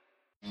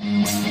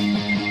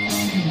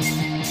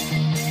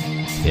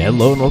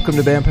Hello and welcome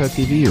to Vampire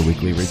TV, your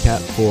weekly recap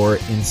for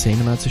insane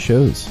amounts of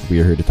shows.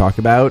 We are here to talk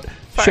about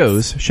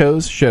shows,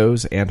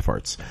 and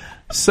farts.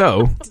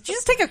 So, did you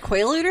just take a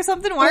Quaalude or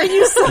something? Why are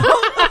you so...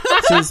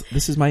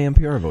 this is my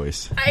NPR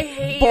voice. I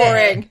hate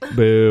boring. it.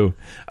 Boo.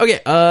 Okay,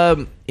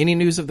 any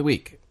news of the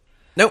week?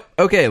 Nope.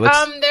 Okay,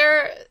 let's...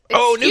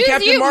 new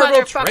Captain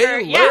Marvel trailer!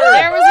 Yeah,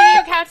 there was a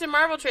new Captain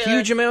Marvel trailer.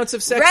 Huge amounts of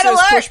sexist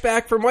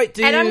pushback from white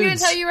dudes. And I'm going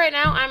to tell you right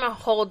now, I'm a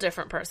whole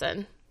different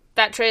person.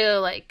 That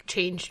trailer,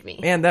 changed me.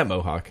 And that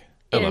mohawk.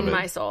 In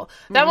my soul.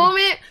 That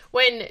moment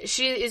when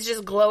she is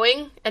just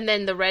glowing, and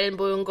then the red and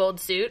blue and gold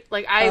suit,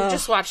 I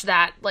just watched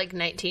that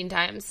 19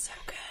 times.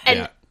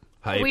 And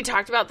we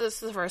talked about this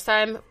the first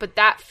time, but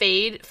that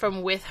fade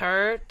from with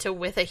her to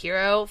with a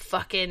hero, it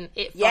fucks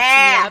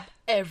me up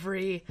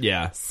every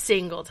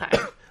single time.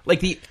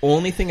 The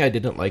only thing I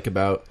didn't like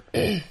about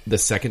the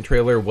second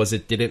trailer was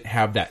it didn't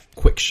have that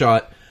quick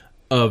shot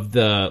of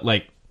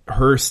the,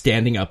 her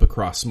standing up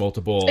across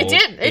multiple It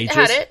did. It ages.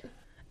 had it.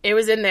 It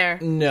was in there.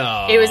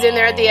 No. It was in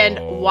there at the end.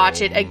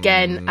 Watch it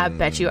again. I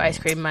bet you ice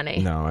cream money.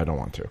 No, I don't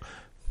want to.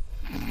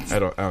 I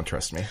don't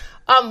trust me.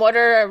 What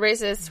are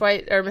racist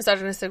white or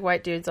misogynistic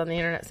white dudes on the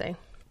internet saying?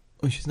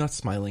 Oh, she's not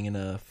smiling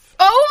enough.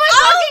 Oh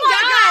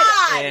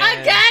my fucking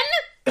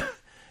God!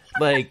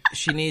 Again?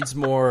 She needs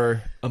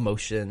more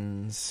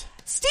emotions.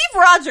 Steve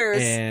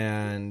Rogers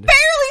and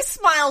barely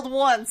smiled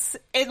once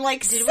in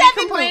 7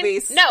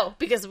 movies. No,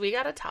 because we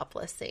got a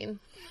topless scene.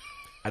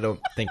 I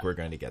don't think we're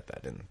going to get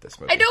that in this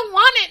movie. I don't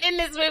want it in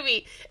this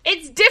movie.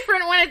 It's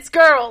different when it's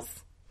girls.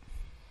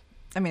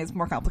 I mean, it's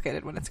more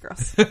complicated when it's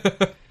girls.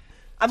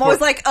 I'm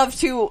always of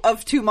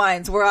two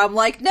minds where I'm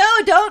no,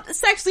 don't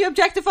sexually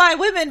objectify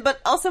women, but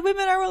also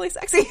women are really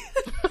sexy.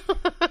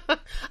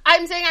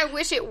 I'm saying I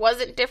wish it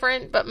wasn't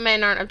different, but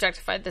men aren't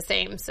objectified the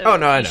same, so I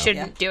know. You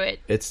shouldn't do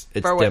it. It's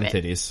for dem women.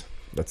 titties.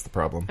 That's the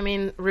problem. I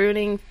mean,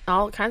 ruining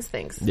all kinds of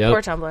things. Yep.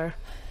 Poor Tumblr.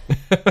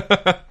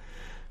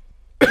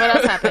 What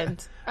else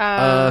happened?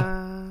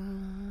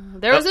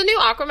 There was a new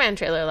Aquaman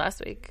trailer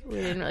last week. We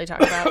didn't really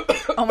talk about.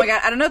 Oh my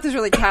God, I don't know if this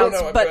really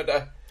counts,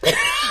 but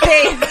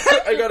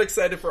I got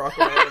excited for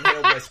Aquaman and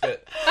nailed my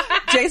spit.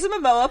 Jason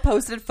Momoa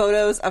posted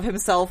photos of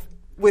himself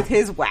with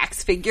his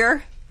wax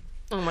figure.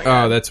 Oh my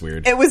God. Oh, that's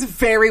weird. It was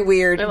very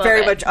weird,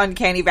 very it. much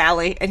Uncanny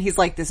Valley, and he's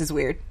like, "This is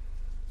weird."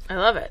 I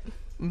love it.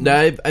 No,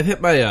 I've hit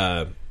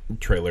my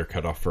trailer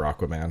cutoff for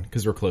Aquaman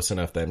because we're close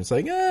enough that I'm just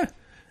I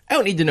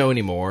don't need to know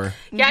anymore.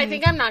 Yeah, I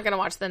think I'm not going to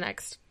watch the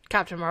next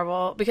Captain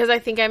Marvel because I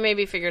think I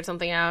maybe figured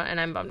something out and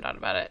I'm bummed out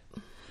about it.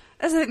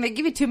 That's the thing, they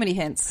give you too many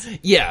hints.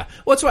 Yeah.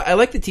 Well, that's why I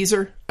like the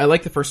teaser. I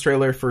like the first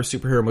trailer for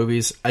superhero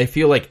movies. I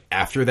feel like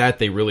after that,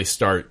 they really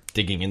start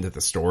digging into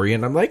the story,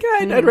 and I'm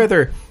I'd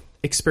rather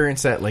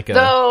experience that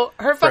Though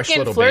her fresh fucking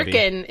little baby.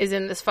 Flurkin is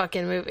in this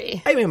fucking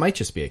movie. I mean, it might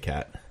just be a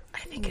cat.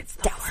 I think it's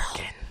the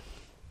Flurkin.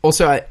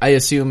 Also, I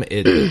assume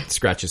it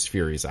scratches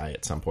Fury's eye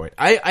at some point.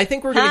 I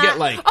think we're going to get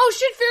Oh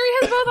shit, Fury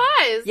has both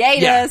eyes! Yeah,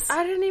 he does.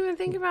 I didn't even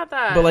think about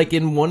that. But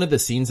in one of the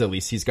scenes at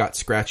least, he's got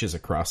scratches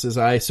across his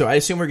eye. So I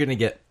assume we're going to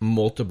get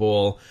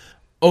multiple,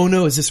 oh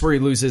no, is this where he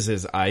loses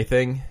his eye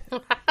thing?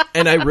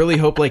 And I really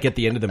hope at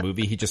the end of the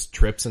movie, he just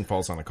trips and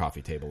falls on a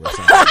coffee table or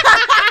something.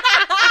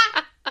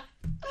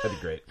 That'd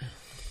be great.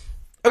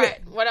 Okay.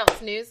 Right, what else?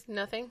 News?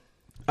 Nothing?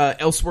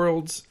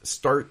 Elseworlds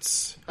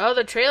starts Oh,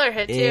 the trailer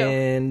hit too.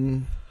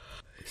 in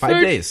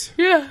 5 days.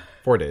 Yeah.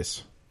 4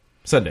 days.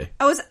 Sunday.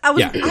 I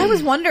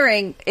was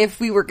wondering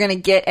if we were going to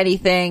get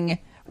anything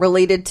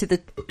related to the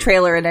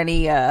trailer in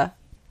any of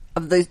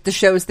the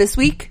shows this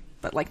week,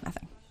 but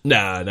nothing.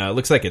 No, it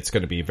looks like it's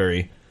going to be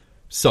very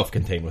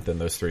self-contained within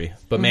those three.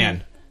 But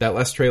man, that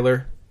last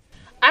trailer...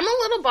 I'm a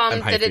little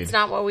bummed that it's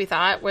not what we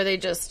thought, where they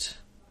just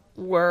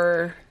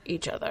were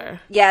each other.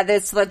 Yeah,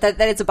 that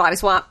it's a body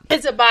swap.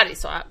 It's a body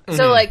swap. Mm-hmm.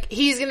 So,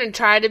 he's going to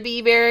try to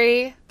be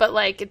Barry, but,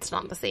 it's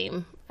not the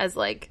same as,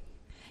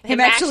 him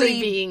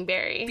actually being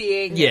Barry.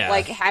 Being,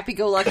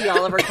 happy-go-lucky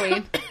Oliver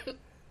Queen.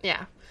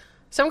 Yeah.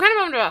 So I'm kind of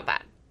bummed about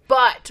that.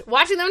 But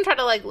watching them try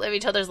to, live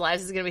each other's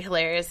lives is going to be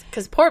hilarious.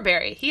 Because poor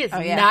Barry, he is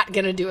not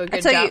going to do a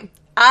good job.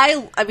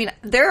 I mean,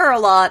 there are a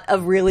lot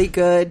of really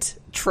good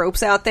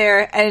tropes out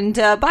there, and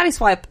Body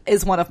Swap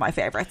is one of my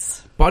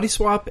favorites. Body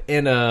Swap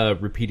and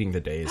Repeating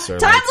the Days are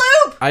Time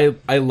Loop!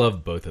 I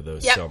love both of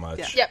those so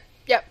much.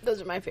 Yep.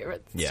 Those are my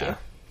favorites, too.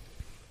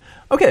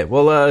 Okay,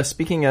 well,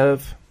 speaking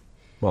of...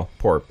 Well,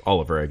 poor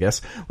Oliver, I guess.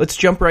 Let's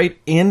jump right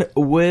in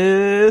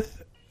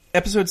with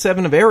episode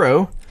 7 of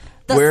Arrow.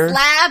 The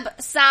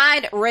Slab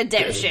Side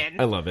Redemption.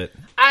 I love it.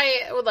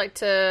 I would like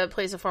to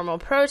place a formal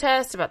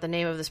protest about the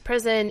name of this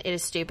prison. It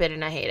is stupid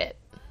and I hate it.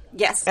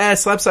 Yes.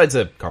 Slapside's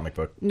a comic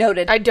book.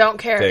 Noted. I don't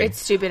care. Thing. It's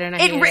stupid and I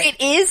hate it.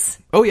 It is?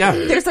 Oh, yeah.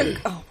 There's oh my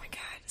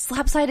God.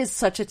 Slapside is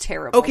such a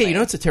terrible name. You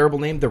know it's a terrible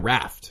name? The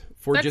Raft.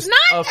 For That's just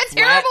not a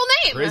terrible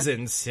name.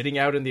 Prison sitting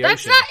out in the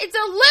That's ocean. It's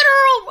a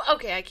literal...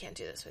 Okay, I can't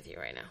do this with you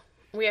right now.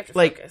 We have to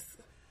focus.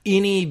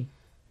 Any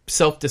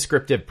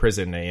self-descriptive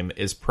prison name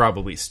is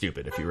probably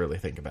stupid if you really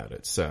think about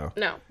it. So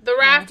no, the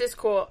Raft is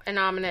cool and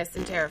ominous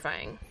and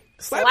terrifying.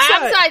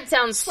 Slabside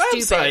sounds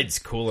stupid. Slabside's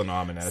cool and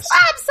ominous.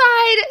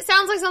 Slabside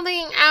sounds like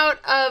something out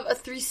of a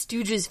Three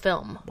Stooges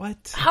film.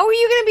 What? How are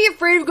you going to be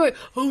afraid of going,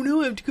 oh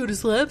no, I have to go to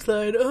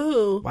Slabside,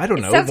 oh. I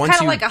don't know. Sounds Once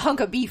kind of you like a hunk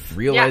of beef.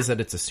 realize that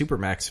it's a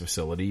Supermax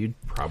facility,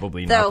 you'd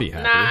probably not be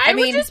happy. Nah, I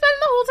would just spend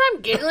the whole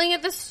time giggling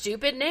at the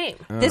stupid name.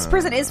 This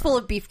prison is full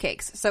of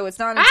beefcakes, so it's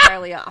not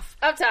entirely off.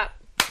 Up top.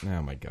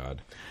 Oh my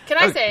god. Can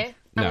I say...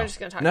 No. I'm just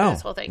going to talk about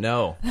this whole thing.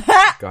 No.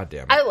 God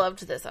damn it. I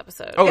loved this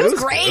episode. Oh, it was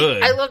great.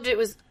 Good. I loved it. It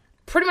was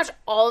pretty much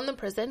all in the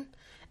prison.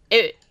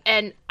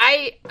 And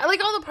I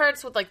like all the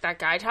parts with, like, that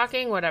guy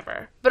talking,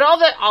 whatever. But all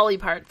the Ollie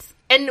parts.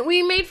 And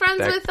we made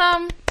friends with,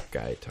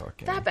 guy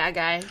talking. that bad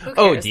guy. Who cares?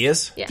 Oh,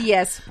 Diaz? Yeah.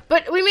 Diaz.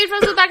 But we made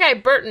friends with that guy,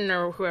 Burton,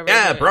 or whoever.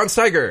 Yeah, Bronze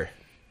Tiger.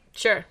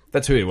 Sure.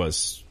 That's who he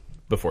was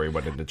before he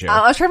went into jail.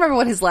 I was trying to remember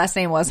what his last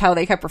name was, how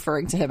they kept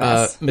referring to him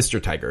as.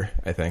 Mr. Tiger,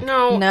 I think.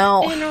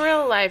 No. In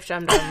real life,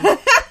 Dum Dum.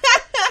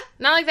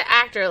 Not like the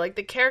actor, like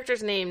the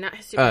character's name, not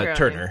his superhero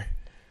Turner. name.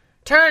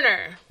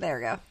 Turner. There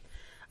we go.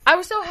 I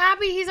was so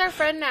happy he's our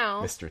friend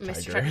now. Mr.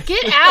 Tiger.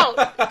 Get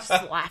out! Just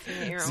laughing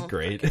at your It's own.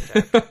 great.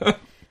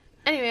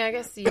 Anyway, I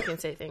guess you can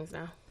say things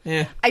now.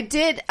 Yeah. I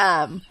did,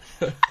 I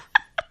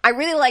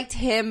really liked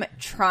him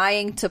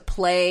trying to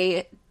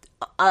play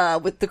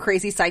with the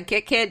crazy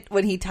sidekick kid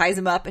when he ties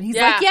him up and he's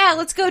like, yeah,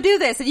 let's go do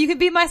this and you can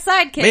be my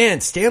sidekick. Man,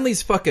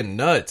 Stanley's fucking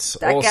nuts.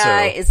 That also.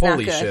 guy is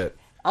Holy not good. shit.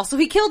 Also,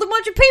 he killed a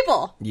bunch of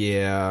people.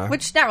 Yeah.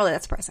 Which, not really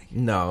that surprising.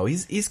 No,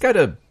 he's got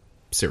a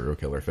serial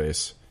killer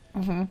face.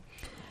 Mm-hmm.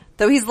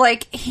 Though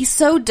he's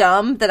so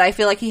dumb that I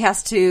feel like he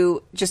has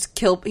to just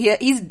kill...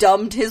 He's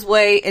dumbed his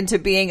way into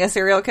being a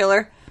serial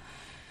killer.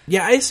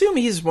 Yeah, I assume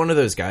he's one of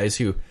those guys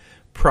who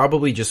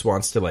probably just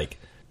wants to, like,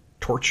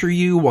 torture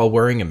you while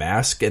wearing a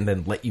mask and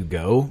then let you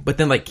go, but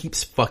then, like,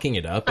 keeps fucking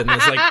it up and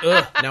is like,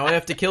 ugh, now I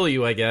have to kill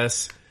you, I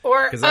guess.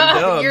 Or, 'Cause I'm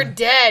dumb. you're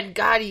dead.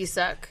 God, you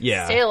suck.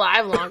 Yeah. Stay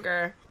alive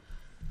longer.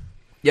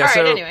 Yeah, All right,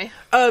 so, anyway.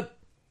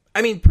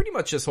 I mean, pretty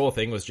much this whole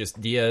thing was just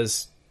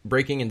Diaz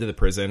breaking into the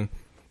prison,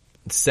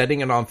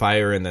 setting it on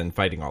fire, and then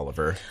fighting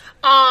Oliver.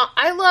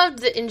 I loved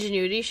the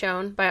ingenuity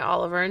shown by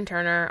Oliver and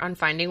Turner on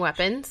finding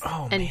weapons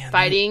and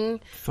fighting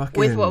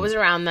with what was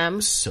around them.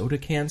 Soda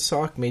can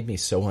sock made me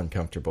so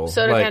uncomfortable.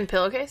 Soda can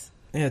pillowcase?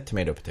 Yeah,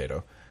 tomato,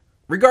 potato.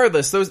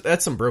 Regardless,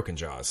 that's some broken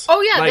jaws.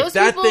 Oh, yeah, like, those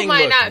that people thing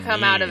might looked not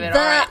come out of it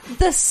all right.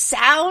 The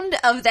sound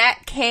of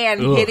that can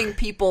hitting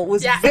people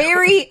was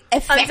very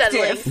effective.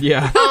 Unsettling.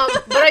 Yeah.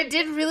 But I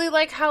did really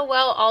like how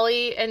well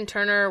Ollie and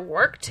Turner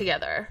worked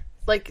together.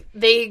 Like,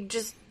 they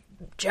just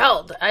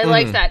gelled. I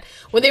liked that.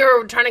 When they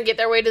were trying to get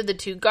their way to the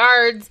two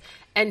guards,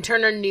 and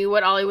Turner knew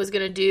what Ollie was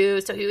going to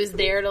do, so he was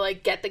there to,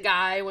 like, get the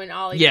guy when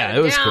Ollie got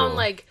him down. Cool.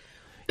 Like,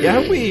 yeah,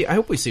 I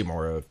hope we see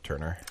more of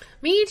Turner.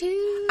 Me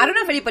too. I don't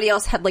know if anybody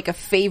else had, like, a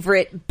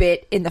favorite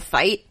bit in the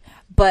fight,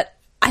 but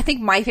I think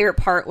my favorite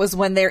part was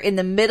when they're in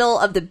the middle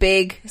of the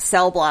big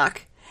cell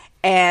block,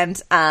 and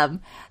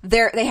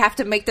they have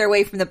to make their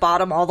way from the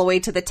bottom all the way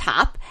to the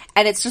top,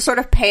 and it's just sort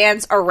of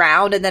pans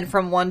around and then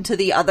from one to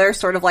the other,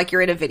 sort of like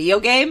you're in a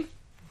video game.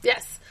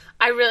 Yes.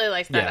 I really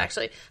liked that,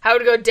 actually. How it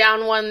would go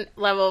down one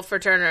level for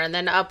Turner, and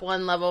then up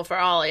one level for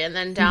Ollie, and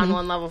then down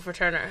one level for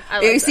Turner.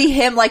 You see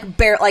him, like,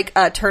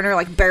 Turner,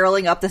 like,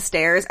 barreling up the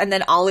stairs, and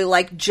then Ollie,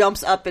 like,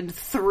 jumps up and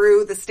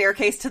through the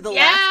staircase to the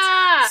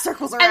left,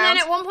 circles around. And then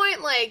at one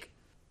point, like,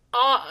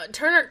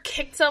 Turner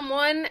kicked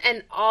someone,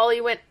 and Ollie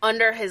went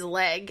under his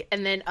leg,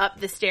 and then up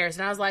the stairs,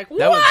 and I was like, what?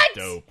 That was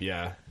dope,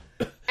 yeah.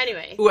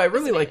 Anyway. Ooh, I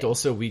really liked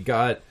also, we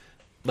got...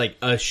 like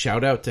a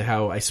shout out to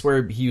how I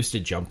swear he used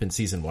to jump in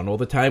season 1 all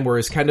the time, where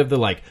it's kind of the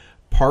like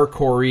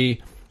parkour-y,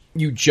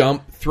 you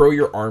jump, throw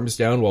your arms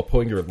down while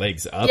pulling your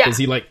legs up as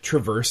he like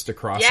traversed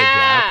across a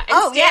gap.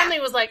 And Stanley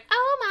was like,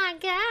 oh my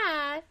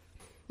god.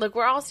 Look,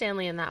 we're all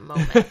Stanley in that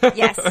moment.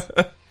 Yes.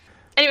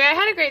 Anyway, I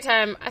had a great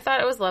time. I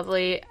thought it was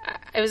lovely.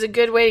 It was a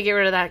good way to get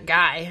rid of that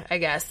guy, I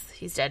guess.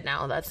 He's dead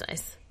now. That's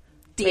nice.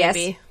 Diaz.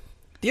 Maybe.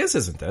 Diaz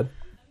isn't dead.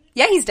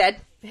 Yeah, he's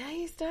dead. Yeah,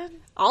 he's dead.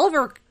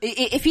 Oliver,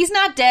 if he's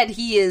not dead,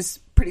 he is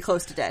pretty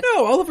close to dead.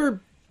 No,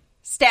 Oliver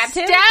stabbed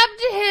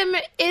him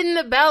in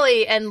the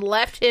belly and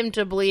left him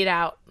to bleed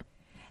out.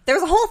 There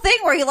was a whole thing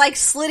where he like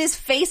slid his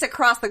face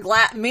across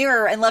the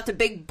mirror and left a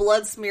big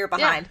blood smear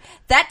behind. Yeah.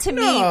 That to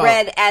me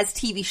read as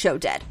TV show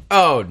dead.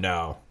 Oh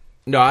no,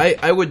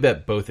 I would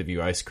bet both of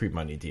you Ice Cream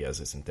Money Diaz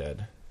isn't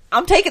dead.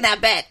 I'm taking that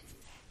bet.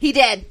 He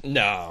dead.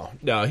 No,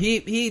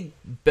 he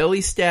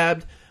belly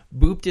stabbed,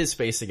 booped his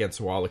face against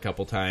the wall a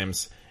couple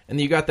times,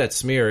 and you got that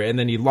smear, and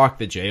then he locked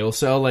the jail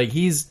cell. Like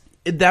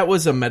that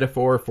was a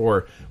metaphor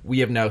for we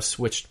have now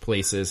switched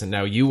places, and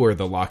now you are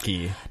the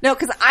Locky. No,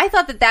 because I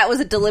thought that was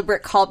a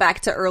deliberate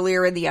callback to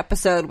earlier in the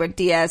episode when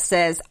Diaz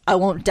says, I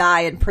won't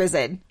die in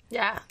prison.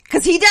 Yeah.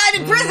 Because he died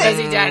in prison. Because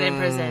he died in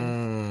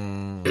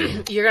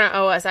prison. You're going to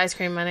owe us ice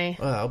cream money.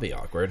 Well, that'll be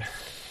awkward.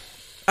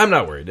 I'm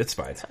not worried. It's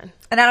fine.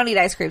 And I don't eat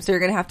ice cream, so you're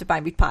going to have to buy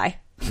me pie.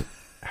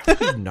 How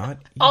do you not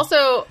eat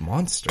also,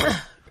 Monster?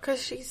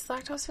 Because she's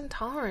lactose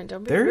intolerant.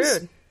 Don't be There's,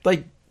 rude.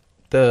 like,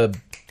 the...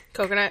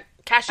 coconut.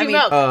 Cashew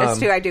milk. That's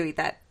true. I do eat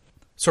that.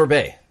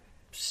 Sorbet.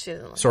 She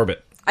doesn't like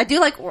Sorbet. I do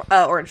like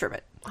orange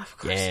sherbet. Of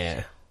course.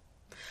 Yeah.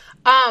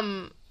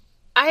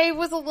 I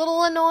was a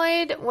little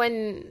annoyed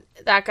when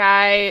that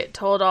guy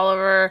told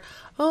Oliver,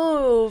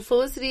 "Oh,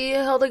 Felicity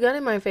held a gun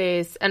in my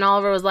face," and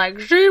Oliver was like,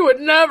 "She would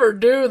never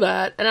do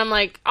that." And I'm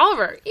like,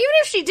 Oliver, even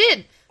if she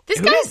did,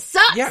 this guy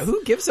sucks. Yeah,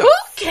 who gives a Who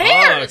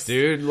cares, fuck,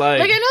 dude? Like,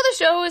 I know the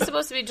show is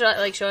supposed to be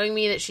like showing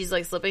me that she's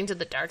like slipping to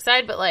the dark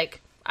side, but like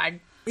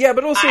yeah,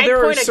 but also there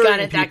are point a gun certain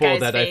at that people guy's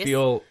that face. I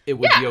feel it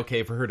would be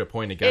okay for her to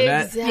point a gun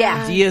Exactly. at.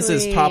 Yeah. Diaz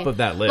is top of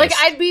that list. Like,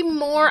 I'd be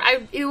more.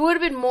 It would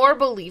have been more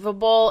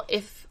believable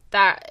if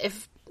that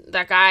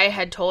guy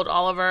had told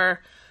Oliver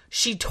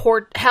she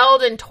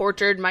held and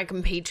tortured my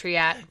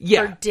compatriot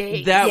for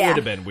days. That would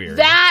have been weird.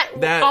 That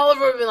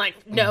Oliver would have been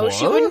like, no, what?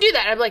 she wouldn't do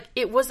that. I'm like,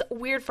 it was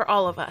weird for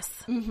all of us.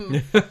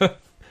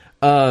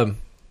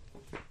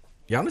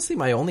 Yeah, honestly,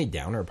 my only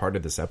downer part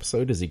of this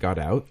episode is he got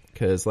out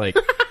because, like,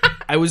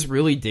 I was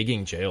really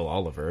digging Jail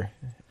Oliver.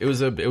 It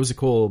was a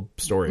cool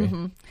story.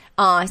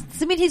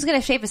 Does it mean he's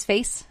gonna shave his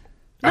face?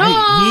 He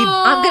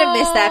I'm gonna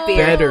miss that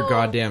beard. better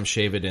goddamn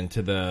shave it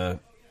into the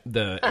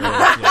Errol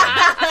Flynn.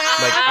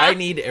 Like, I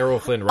need Errol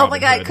Flynn Robin Oh my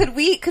god,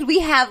 Hood. could we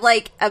have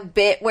like a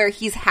bit where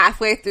he's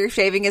halfway through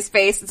shaving his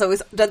face and so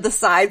he's done the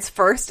sides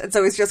first and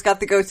so he's just got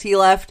the goatee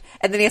left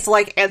and then he has to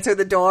like answer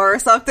the door or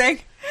something?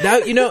 Now,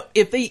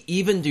 if they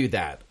even do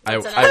that, I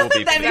will be That'd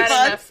be pleased.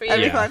 fun. enough for you?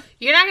 That'd be Yeah. fun.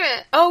 You're not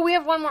gonna. Oh, we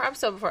have one more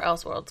episode before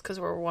Elseworlds because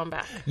we're one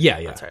back. Yeah.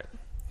 That's right.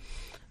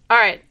 All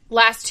right,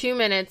 last 2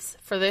 minutes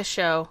for this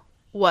show.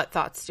 What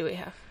thoughts do we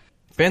have?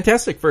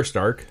 Fantastic first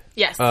arc.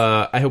 Yes.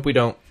 I hope we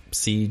don't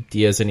see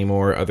Diaz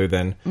anymore other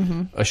than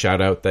a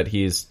shout out that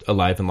he's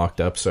alive and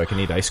locked up so I can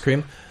eat ice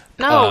cream.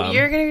 No,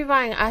 you're going to be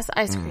buying us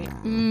ice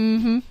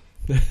cream.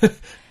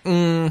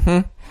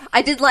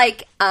 I did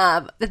like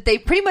that they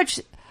pretty much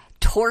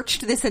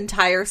torched this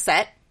entire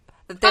set.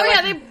 That they're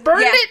like, they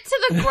burned it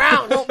to the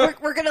ground. Well,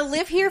 we're gonna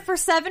live here for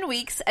 7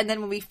 weeks, and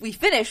then when we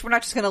finish, we're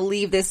not just gonna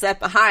leave this set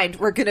behind.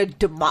 We're gonna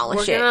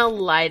demolish We're it. going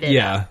to light it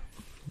up.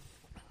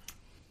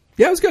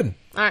 Yeah, it was good.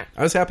 All right.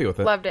 I was happy with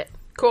it. Loved it.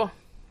 Cool.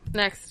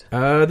 Next.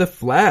 The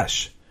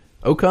Flash.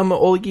 Okam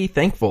Olgi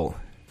Thankful.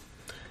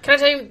 Can I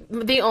tell you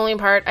the only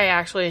part I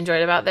actually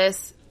enjoyed about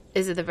this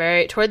is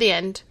at toward the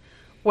end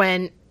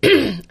when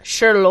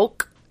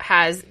Sherlock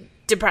has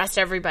depressed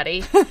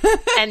everybody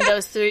and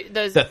those three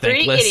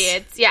thankless.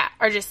 idiots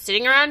are just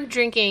sitting around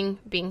drinking,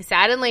 being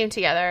sad and lame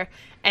together,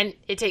 and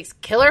it takes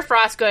Killer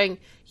Frost going,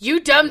 "You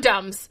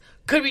dum-dums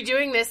could be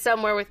doing this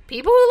somewhere with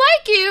people who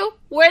like you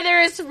where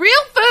there is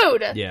real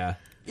food." Yeah.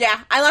 Yeah,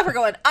 I love her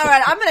going, all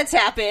right, I'm gonna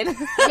tap in.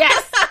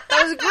 Yes,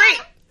 that was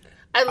great.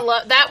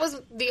 That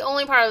was the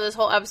only part of this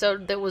whole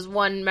episode that was,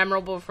 one,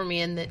 memorable for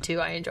me, and that, two,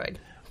 I enjoyed.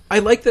 I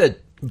like that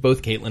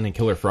both Caitlin and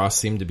Killer Frost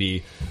seem to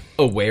be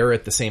aware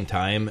at the same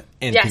time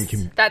and Yes,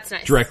 can that's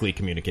nice. directly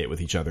communicate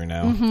with each other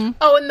now.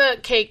 Oh, and the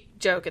cake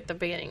joke at the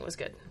beginning was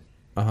good.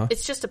 Uh-huh.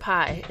 It's just a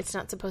pie. It's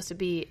not supposed to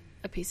be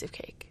a piece of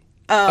cake.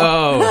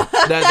 Oh,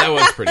 that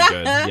was pretty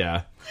good.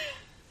 Yeah.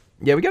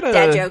 Yeah, we got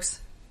Dad jokes.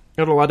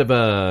 Got a lot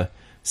of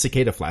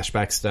Cicada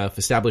flashback stuff,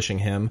 establishing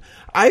him.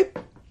 I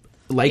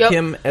like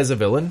him as a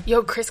villain.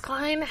 Yo, Chris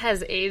Klein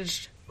has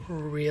aged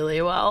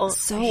really well.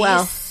 well.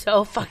 He's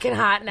so fucking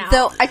hot now.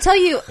 Though I tell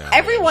you,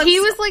 everyone He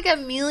was like a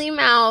mealy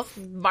mouth,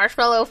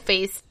 marshmallow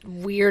faced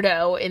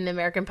weirdo in the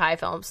American Pie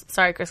films.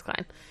 Sorry, Chris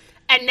Klein.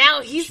 And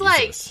now he's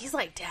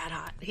like dad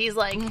hot. He's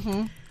like,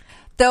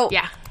 though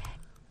yeah.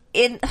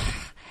 in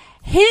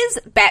his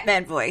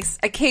Batman voice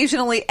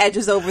occasionally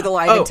edges over the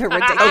line into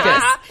ridiculous. Okay.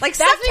 Like That's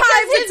sometimes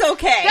because it's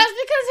okay. That's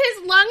because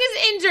his lung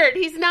is injured.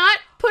 He's not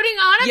putting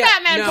on a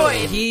Batman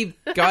voice. He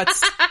got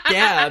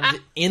stabbed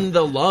in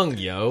the lung,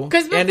 yo.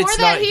 Because before and it's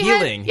that, not he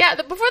healing. before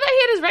that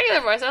he had his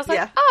regular voice. I was like,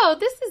 Yeah. oh,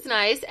 this is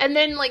nice. And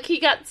then like he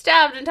got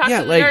stabbed and talked Yeah,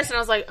 to the like, nurse, and I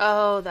was like,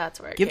 oh, that's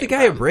where it Give the came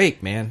guy from. a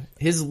break, man.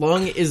 His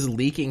lung is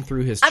leaking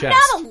through his I'm chest.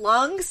 not a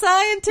lung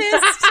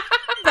scientist,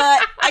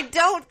 but I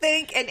don't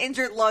think an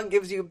injured lung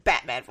gives you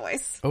Batman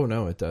voice. Oh,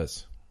 no, it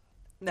does.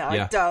 No,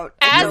 Yeah. I don't.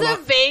 As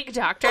a vague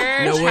doctor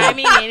No one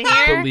chiming in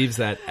here, believes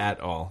that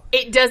at all.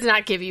 it does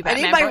not give you I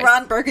Batman need my voice.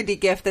 Ron Burgundy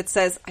gift that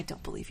says, I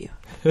don't believe you.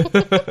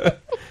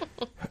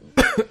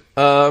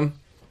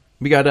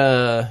 We got,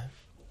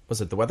 was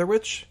it the Weather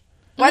Witch?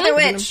 Weather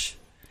Witch.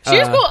 She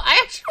was cool.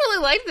 I actually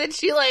really liked that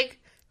she like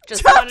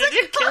just Dropped wanted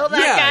to a kill that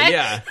guy.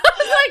 Yeah. I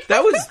was like,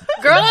 That was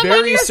girl, I'm on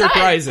very your side.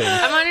 surprising.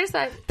 I'm on your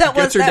side. That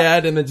Gets her that-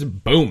 dad and then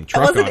just boom, That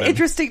truck was on an him.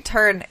 interesting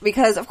turn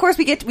because, of course,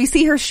 we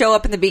see her show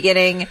up in the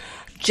beginning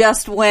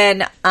just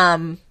when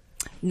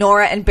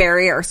Nora and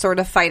Barry are sort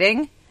of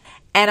fighting,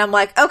 and I'm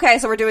like, okay,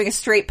 so we're doing a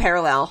straight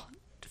parallel,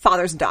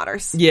 fathers and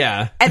daughters.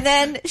 Yeah. And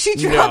then she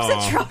drops No.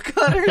 a truck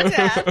on her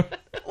dad.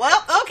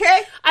 Well,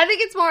 okay. I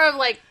think it's more of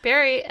like,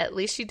 Barry, at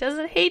least she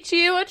doesn't hate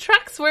you a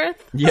truck's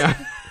worth. Yeah.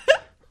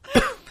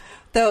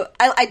 Though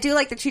I do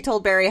like that she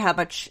told Barry how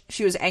much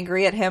she was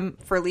angry at him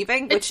for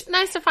leaving, which It's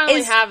nice to finally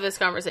is- have this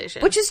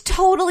conversation. which is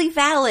totally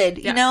valid.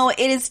 Yeah. You know,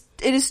 it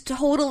is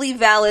totally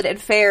valid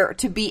and fair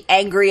to be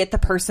angry at the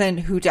person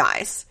who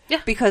dies. Yeah.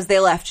 Because they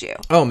left you.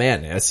 Oh,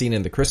 man. As seen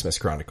in the Christmas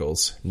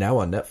Chronicles, now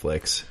on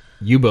Netflix.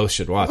 You both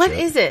should watch What it.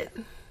 is it?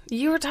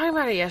 You were talking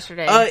about it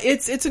yesterday.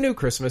 It's a new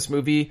Christmas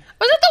movie.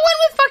 Was it the one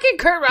with fucking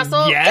Kurt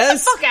Russell? Yes. Get the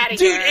fuck out of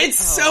Dude, here. it's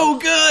so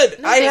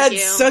good. No, I had you.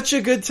 such a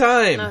good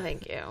time. No,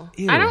 thank you.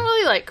 Ew. I don't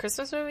really like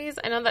Christmas movies.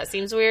 I know that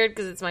seems weird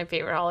because it's my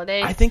favorite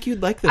holiday. I think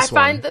you'd like this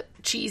one. I find that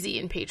cheesy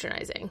and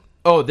patronizing.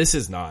 Oh, this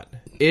is not.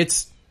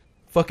 It's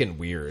fucking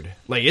weird.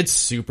 Like, it's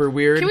super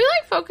weird. Can we,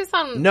 like, focus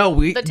on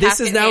the this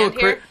is now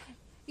here?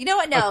 You know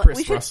what? No,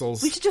 Chris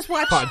Russell's we should just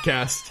watch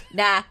podcast.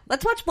 Nah,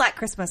 let's watch Black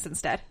Christmas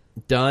instead.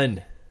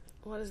 Done.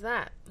 What is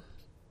that?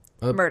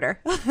 Murder.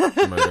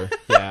 Murder.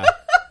 Yeah.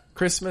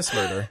 Christmas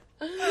murder.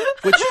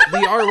 Which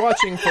we are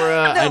watching for,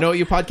 I Know What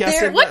You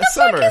podcasted What the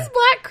summer. fuck is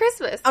Black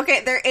Christmas?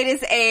 Okay, it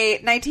is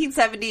a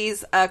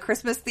 1970s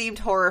Christmas-themed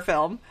horror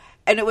film,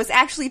 and it was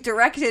actually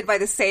directed by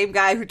the same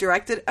guy who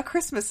directed A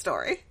Christmas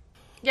Story.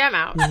 Yeah, I'm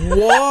out.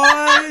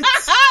 What?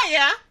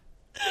 Yeah.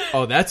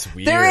 Oh, that's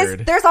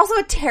weird. There's also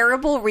a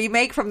terrible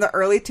remake from the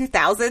early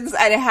 2000s,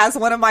 and it has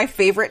one of my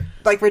favorite,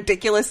 like,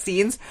 ridiculous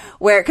scenes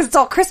where, because it's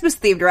all Christmas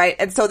themed, right?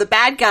 And so the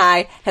bad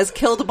guy has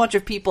killed a bunch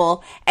of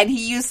people, and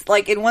he used,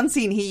 like, in one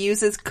scene, he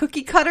uses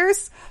cookie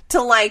cutters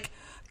to, like,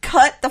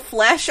 cut the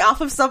flesh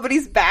off of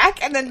somebody's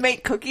back and then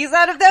make cookies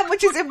out of them,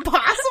 which is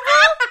impossible.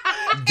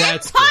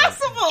 That's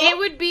impossible. It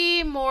would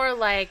be more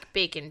like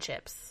bacon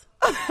chips.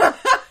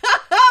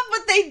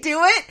 But they do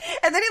it,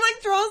 and then he,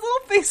 like, draws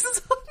little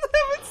faces on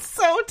them. It's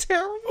so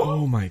terrible.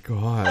 Oh my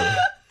god.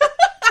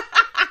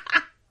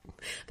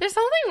 There's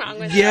something wrong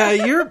with Yeah,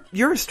 that.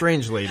 you're a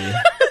strange lady.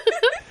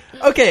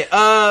 Okay,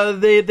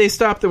 they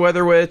stop the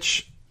Weather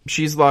Witch.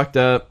 She's locked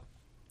up.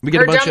 We get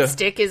Her a bunch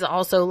drumstick is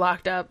also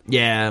locked up.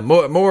 Yeah,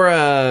 more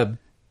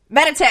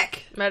Meditech.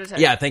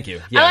 Yeah, thank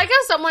you. Yeah. I like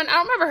how someone, I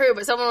don't remember who,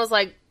 but someone was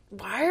like,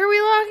 why are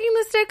we locking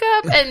the stick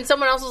up? And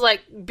someone else was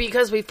like,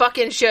 because we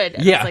fucking should.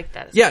 And I was like,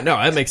 that is no,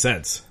 that makes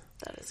sense.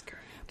 That is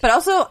correct. But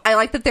also, I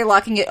like that they're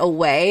locking it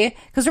away.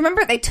 Because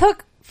remember,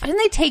 didn't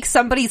they take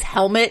somebody's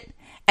helmet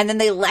and then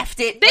they left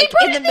it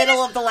in the middle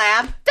of the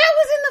lab? That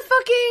was in the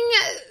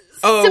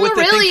fucking with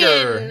the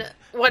Silmarillion, thinker.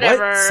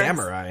 whatever. What?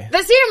 Samurai.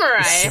 The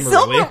Samurai.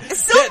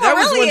 That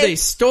was when they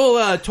stole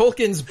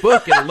Tolkien's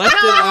book and left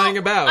it lying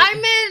about. I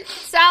meant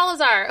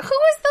Salazar. Who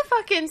was the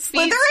fucking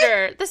speedster?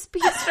 Slytherin? The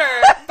speedster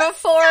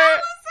before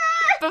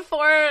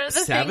the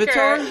Savitar? thinker.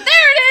 There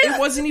it is. It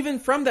wasn't even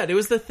from that. It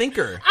was the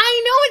thinker.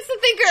 I know it's the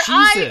thinker.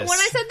 Jesus. When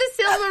I said the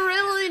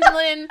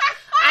Silmarillion,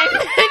 I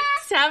meant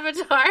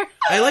Savitar.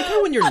 I like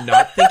how when you're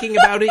not thinking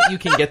about it, you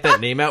can get that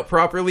name out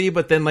properly,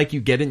 but then like you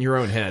get in your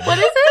own head. What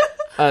is it?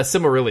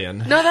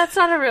 Silmarillion. No, that's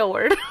not a real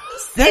word.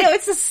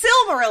 It's a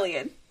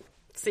Silmarillion.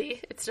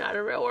 See, it's not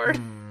a real word.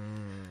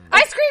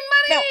 Ice cream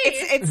money.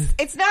 No,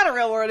 it's not a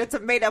real word. It's a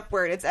made up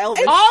word. It's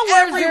Elvish. All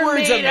words Every are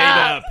word's made made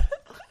up.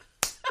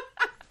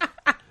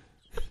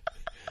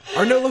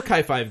 Our no look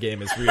high five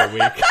game is real weak.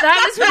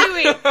 That is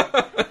really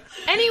weak.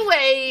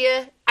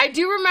 Anyway, I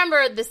do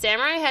remember the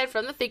samurai head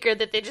from the thinker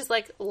that they just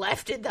like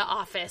left in the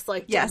office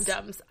like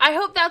dum-dums. I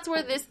hope that's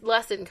where this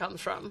lesson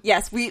comes from.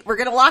 Yes, we're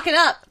going to lock it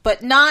up,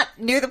 but not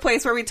near the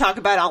place where we talk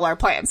about all our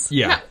plans.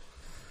 Yeah.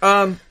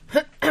 No.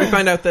 We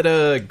find out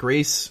that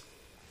Grace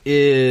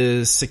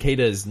is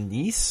Cicada's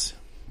niece,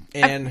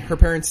 and her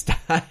parents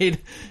died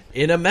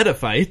in a meta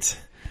fight.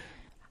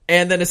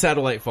 And then a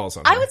satellite falls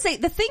on her. I would say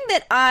the thing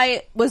that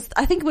I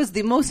think was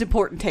the most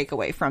important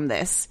takeaway from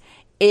this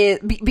is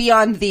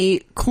beyond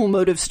the cool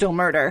motive still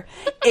murder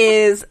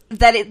is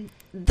that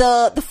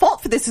the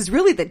fault for this is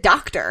really the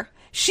doctor.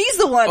 She's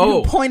the one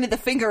who pointed the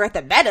finger at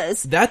the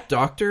metas. That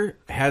doctor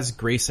has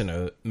Grace in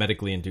a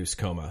medically induced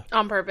coma.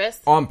 On purpose.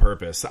 On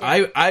purpose.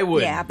 Yeah. I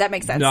would that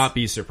makes sense. Not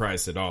be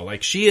surprised at all.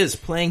 Like, she is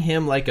playing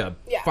him like a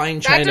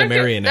fine china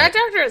marionette. That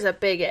doctor is a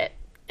bigot,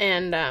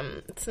 and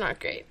it's not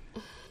great.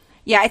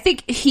 Yeah, I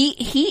think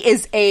he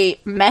is a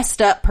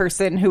messed up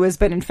person who has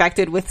been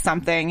infected with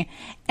something,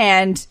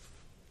 and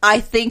I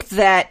think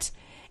that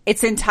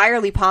it's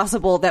entirely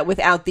possible that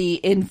without the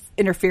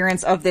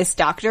interference of this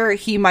doctor,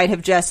 he might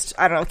have just,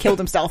 I don't know, killed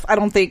himself. I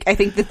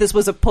think that this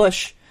was a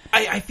push.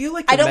 I feel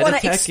like the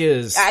Meditech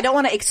is... I don't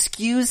want to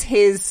excuse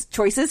his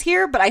choices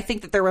here, but I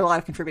think that there were a lot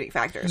of contributing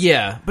factors.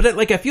 Yeah, but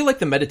I feel like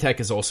the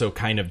Meditech is also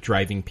kind of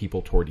driving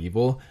people toward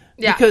evil.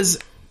 Yeah. Because...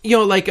 You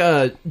know, like,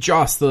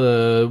 Joss,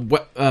 the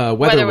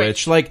Weather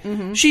Witch, like,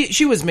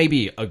 she was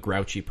maybe a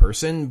grouchy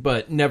person,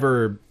 but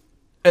never,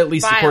 at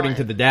least according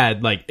to the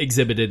dad, like,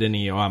 exhibited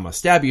any, I'm gonna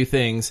stab you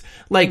things.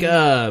 Like,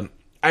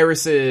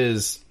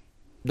 Iris's,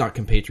 not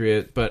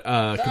compatriot, but,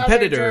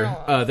 competitor,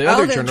 the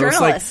other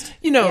journalist, like,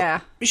 you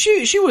know,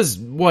 she was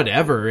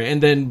whatever, and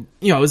then,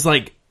 you know, it was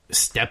like,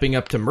 stepping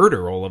up to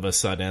murder all of a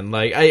sudden.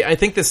 Like, I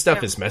think this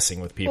stuff is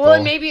messing with people. Well,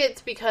 and maybe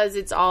it's because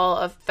it's all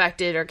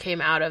affected or came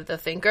out of the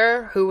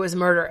thinker who was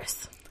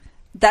murderous.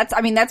 That's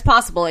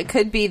possible. It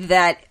could be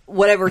that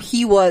whatever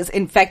he was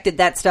infected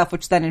that stuff,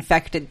 which then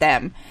infected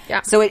them.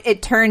 Yeah. So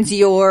it turns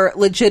your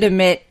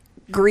legitimate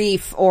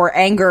grief or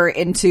anger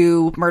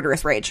into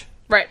murderous rage.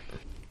 Right.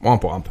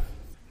 Womp womp.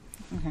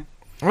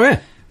 Okay.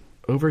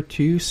 Over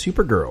to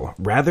Supergirl.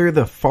 Rather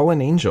the Fallen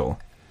Angel.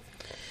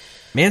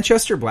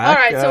 Manchester Black. All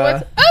right,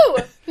 so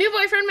what's... new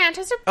boyfriend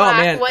Manchester Black. Oh,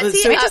 man. What's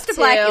he so up Manchester to?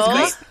 Black is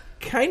great.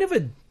 kind of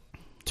a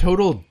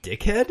total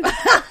dickhead.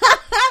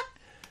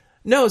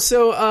 No,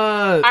 so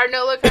our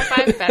no look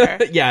high five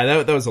better.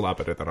 Yeah, that was a lot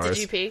better than ours. Did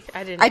you peek?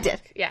 I didn't. I did.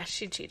 Yeah,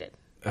 she cheated.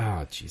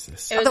 Oh,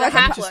 Jesus. It was a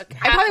half look.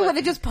 I probably would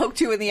have just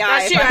poked you in the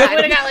eye. That's true. I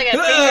would have got like a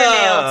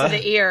fingernail to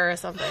the ear or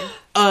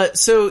something.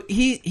 So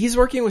he's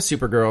working with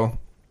Supergirl.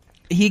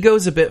 He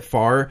goes a bit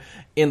far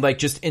in like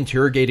just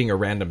interrogating a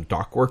random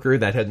dock worker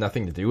that had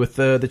nothing to do with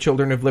the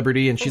Children of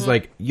Liberty, and she's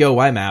like, "Yo,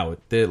 I'm out.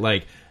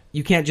 Like,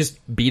 you can't just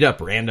beat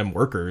up random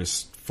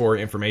workers for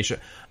information."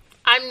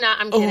 I'm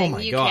kidding. Oh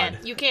my God.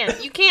 You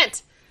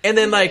can't. And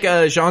then, like,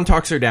 Jean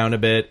talks her down a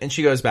bit, and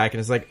she goes back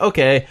and is like,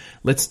 okay,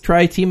 let's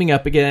try teaming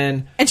up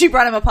again. And she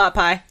brought him a pot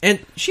pie.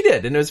 And she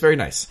did, and it was very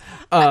nice.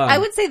 I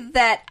would say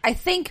that I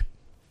think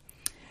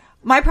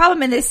my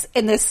problem in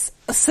this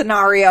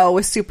scenario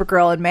with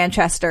Supergirl in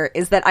Manchester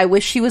is that I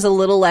wish she was a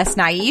little less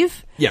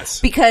naive. Yes.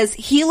 Because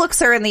he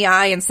looks her in the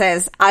eye and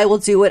says, I will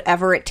do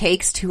whatever it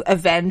takes to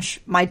avenge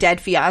my dead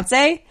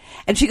fiancé.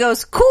 And she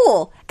goes,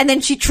 cool. And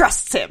then she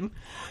trusts him.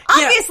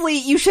 Yeah. Obviously,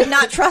 you should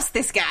not trust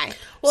this guy.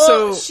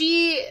 Well,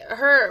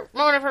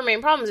 one of her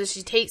main problems is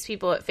she takes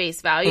people at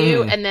face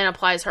value and then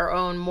applies her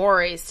own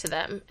mores to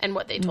them and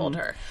what they told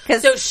her.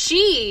 So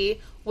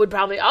she would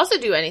probably also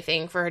do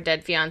anything for her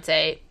dead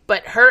fiancé,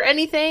 but her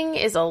anything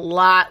is a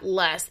lot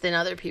less than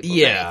other people's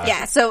anything.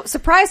 Yeah, so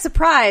surprise,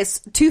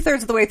 surprise,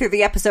 2/3 of the way through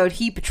the episode,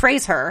 he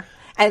betrays her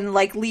and,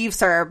 like,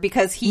 leaves her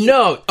because he...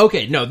 No,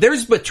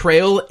 there's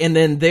betrayal, and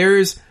then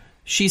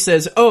she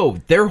says, oh,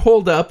 they're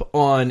holed up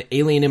on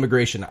Alien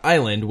Immigration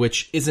Island,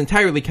 which is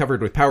entirely covered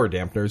with power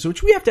dampeners,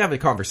 which we have to have a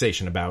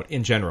conversation about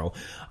in general.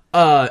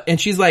 And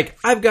she's like,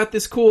 I've got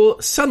this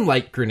cool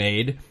sunlight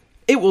grenade.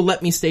 It will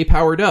let me stay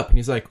powered up. And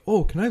he's like,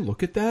 oh, can I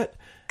look at that?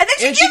 And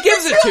then she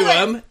gives it to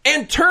him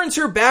and turns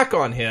her back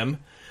on him.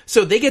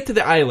 So they get to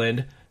the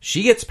island.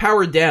 She gets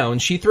powered down.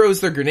 She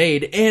throws the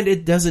grenade, and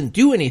it doesn't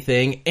do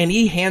anything. And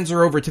he hands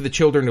her over to the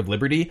Children of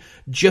Liberty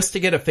just to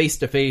get a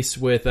face-to-face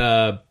with...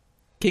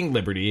 King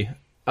Liberty,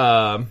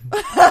 Agent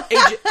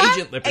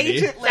Liberty.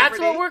 That's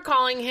what we're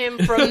calling him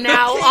from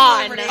now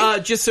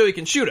on. Just so he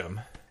can shoot him.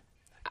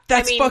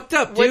 That's fucked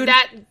up, dude.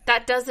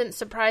 That doesn't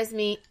surprise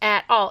me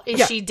at all.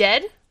 Is she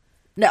dead?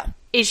 No.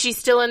 Is she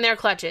still in their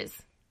clutches?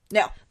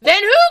 No.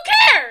 Then who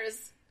cares?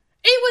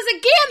 It was a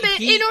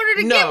gambit in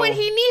order to get what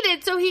he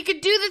needed so he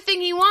could do the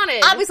thing he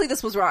wanted. Obviously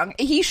this was wrong.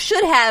 He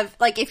should have,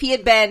 like, if he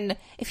had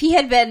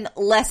been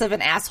less of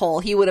an asshole,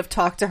 he would have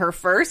talked to her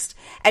first,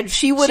 and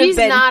she would have been...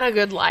 She's not a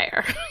good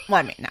liar. Well,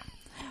 I mean, no.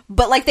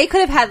 But, like, they could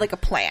have had, like, a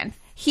plan.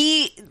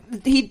 He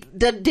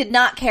did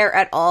not care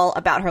at all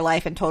about her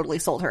life and totally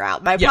sold her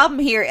out. My problem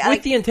here...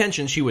 With the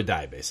intention she would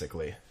die,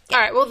 basically. All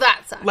right, well,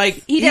 that sucks.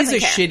 Like, he's a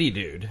shitty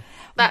dude.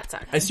 That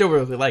sucks. I still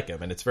really like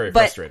him, and it's very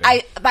frustrating. I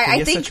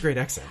think think such a great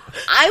accent.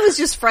 I was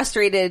just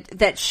frustrated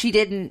that she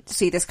didn't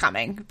see this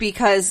coming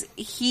because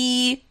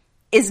he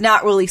is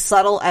not really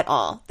subtle at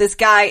all. This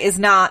guy is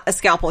not a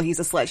scalpel; he's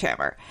a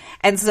sledgehammer.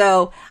 And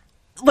so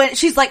when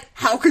she's like,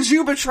 "How could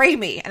you betray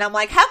me?" and I'm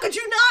like, "How could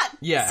you not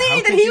see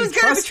that he was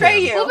going to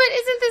betray you?" Well, but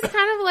isn't this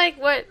kind of like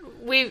what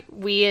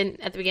we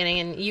at the beginning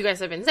and you guys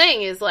have been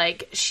saying is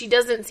like she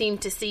doesn't seem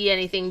to see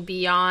anything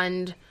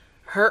beyond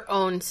her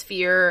own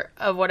sphere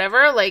of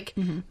whatever. Like,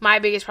 my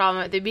biggest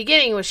problem at the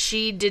beginning was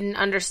she didn't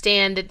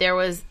understand that there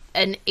was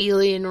an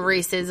alien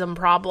racism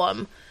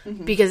problem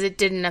because it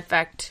didn't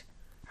affect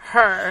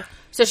her.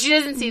 So she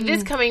doesn't see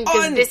this coming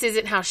because this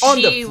isn't how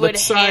she would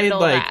handle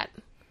that.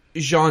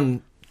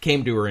 Jean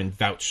came to her and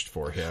vouched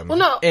for him. Well,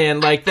 no.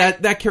 And, like,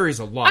 that carries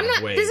a lot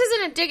of weight. This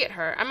isn't a dig at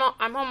her.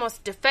 I'm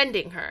almost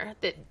defending her.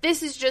 That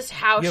this is just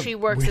how she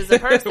works as a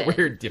person.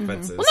 Weird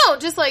defenses. Well, no,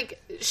 just,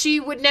 like, she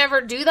would never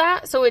do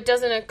that, so it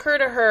doesn't occur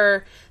to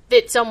her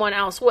that someone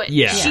else would.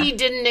 Yeah. She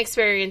didn't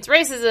experience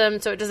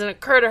racism, so it doesn't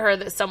occur to her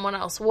that someone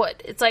else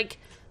would. It's, like,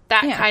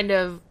 that kind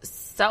of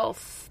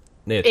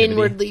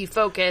inwardly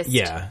focused.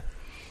 Yeah.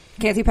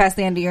 Can't see past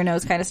the end of your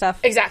nose kind of stuff.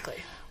 Exactly.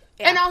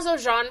 Yeah. And also,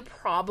 Jean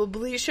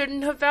probably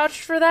shouldn't have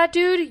vouched for that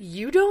dude.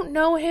 You don't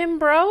know him,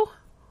 bro.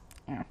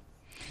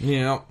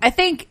 Yeah. I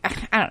think,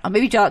 I don't know,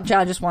 maybe John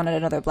just wanted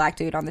another black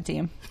dude on the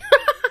team.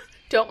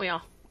 Don't we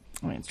all?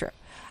 I mean, it's true.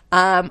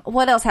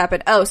 What else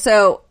happened? Oh,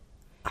 so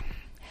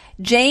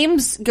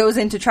James goes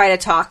in to try to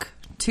talk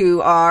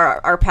to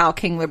our pal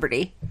King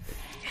Liberty.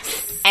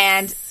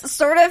 And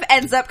sort of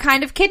ends up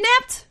kind of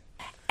kidnapped.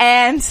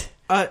 And...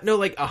 no,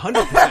 like 100%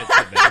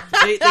 kidnapped.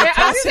 They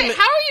toss him.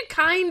 How are you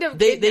kind of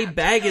kidnapped? They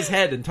bag his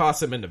head and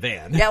toss him in the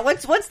van. Yeah,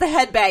 once the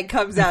head bag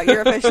comes out,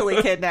 you're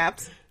officially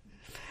kidnapped.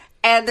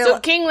 And so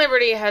King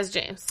Liberty has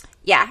James.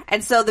 Yeah,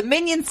 and so the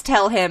minions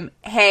tell him,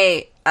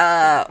 hey,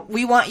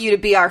 we want you to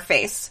be our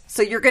face.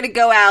 So you're going to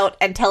go out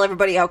and tell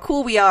everybody how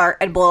cool we are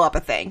and blow up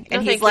a thing.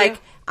 And he's like,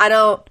 I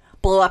don't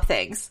blow up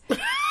things.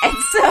 And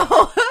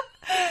so...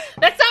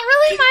 That's not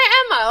really my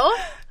MO.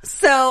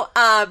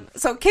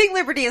 So King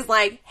Liberty is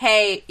like,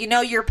 hey, you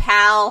know your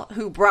pal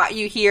who brought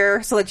you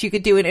here so that you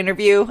could do an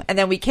interview, and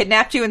then we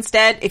kidnapped you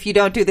instead? If you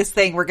don't do this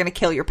thing, we're going to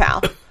kill your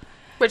pal.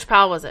 Which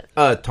pal was it?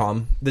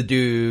 Tom, the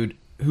dude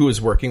who was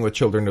working with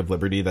Children of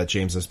Liberty that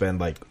James has been,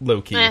 like,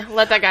 low-key.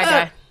 Let that guy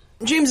die.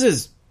 James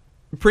has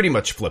pretty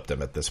much flipped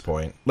him at this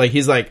point. Like,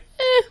 he's like,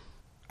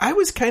 I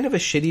was kind of a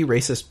shitty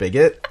racist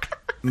bigot.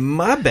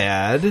 My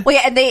bad. Well,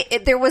 yeah,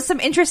 and there was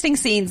some interesting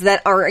scenes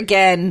that are,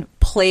 again,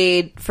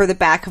 played for the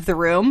back of the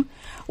room,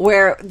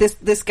 where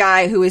this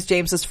guy who is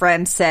James's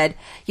friend said,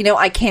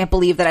 I can't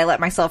believe that I let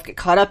myself get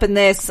caught up in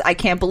this. I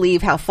can't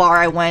believe how far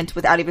I went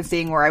without even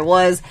seeing where I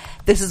was.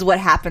 This is what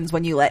happens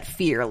when you let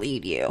fear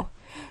lead you.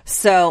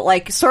 So,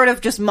 like, sort of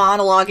just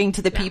monologuing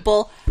to the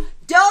people,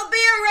 don't be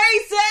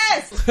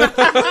a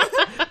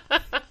racist!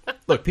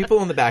 Look,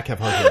 people in the back have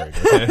hard hearing,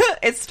 okay?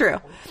 It's true.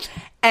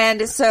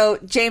 And so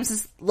James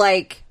is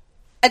like,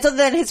 and so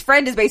then his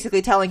friend is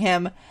basically telling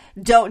him,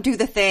 don't do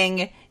the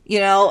thing,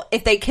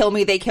 if they kill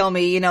me, they kill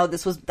me,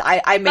 this was,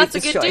 I made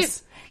this choice.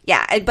 Dude.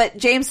 Yeah, but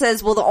James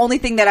says, well, the only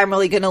thing that I'm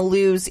really going to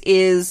lose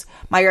is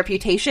my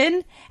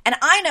reputation, and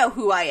I know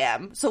who I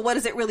am, so what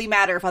does it really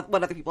matter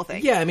what other people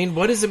think? Yeah, I mean,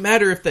 what does it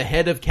matter if the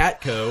head of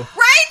Catco...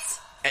 Right?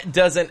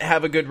 ...doesn't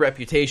have a good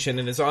reputation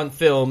and is on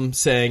film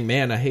saying,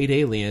 man, I hate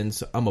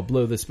aliens, I'm gonna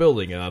blow this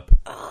building up.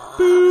 I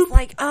was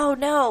like, oh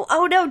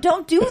no,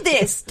 don't do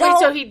this. Don't. Wait,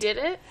 so he did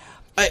it?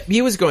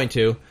 He was going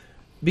to,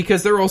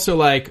 because they're also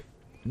like,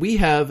 we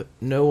have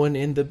no one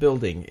in the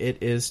building.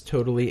 It is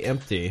totally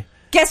empty.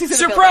 Guess who's in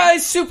the building?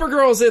 Surprise!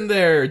 Supergirl's in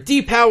there!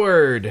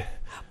 Depowered!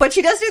 But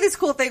she does do this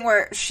cool thing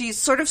where she's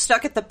sort of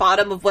stuck at the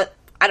bottom of what,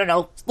 I don't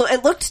know,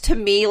 it looked to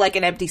me like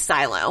an empty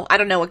silo. I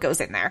don't know what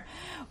goes in there.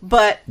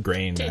 But...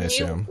 grain, I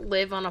assume. You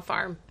live on a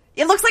farm?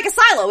 It looks like a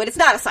silo, but it's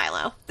not a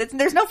silo.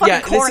 There's no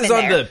fucking corn in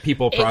there. Yeah, this is on the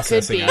people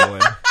processing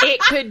island. It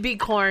could be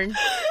corn.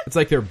 It's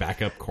like their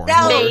backup corn.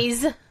 No.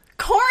 Maize.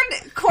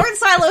 Corn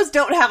silos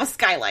don't have a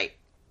skylight.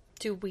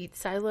 Do wheat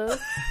silos?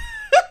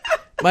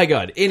 My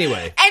God.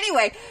 Anyway,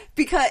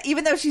 because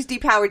even though she's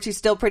depowered, she's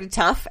still pretty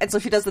tough. And so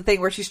she does the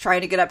thing where she's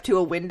trying to get up to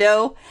a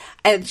window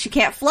and she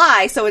can't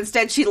fly. So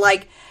instead she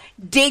like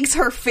digs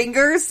her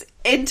fingers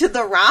into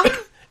the rock.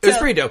 It was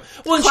pretty dope.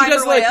 Well, and she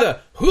does like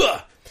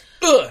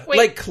the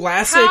like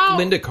classic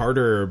Linda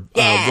Carter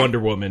Wonder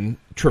Woman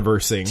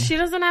traversing. She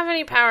doesn't have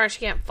any power. She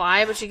can't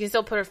fly, but she can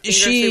still put her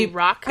fingers through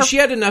rock. She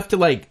had enough to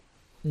like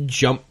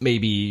jump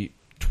maybe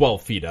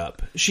 12 feet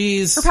up.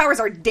 Her powers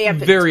are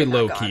dampened. Very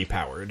low key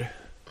powered.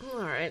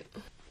 All right.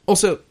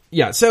 Also,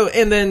 yeah. So,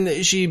 and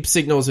then she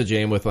signals to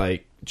James with eye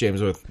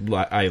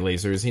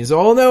lasers. He's,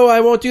 oh no,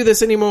 I won't do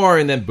this anymore.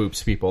 And then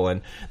boops people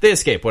and they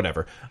escape,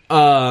 whatever.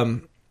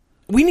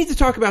 We need to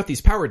talk about these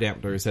power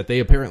dampeners that they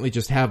apparently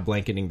just have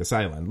blanketing this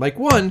island. Like,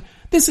 one,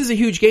 this is a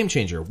huge game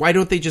changer. Why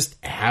don't they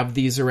just have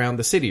these around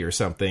the city or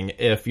something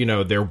if,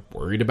 they're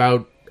worried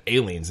about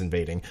aliens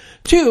invading?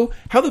 Two,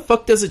 how the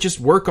fuck does it just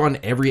work on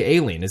every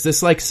alien? Is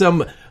this like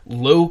some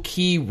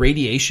low-key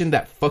radiation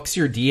that fucks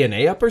your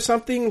DNA up or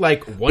something?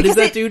 Like, what does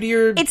that do to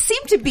your... It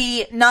seemed to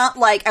be not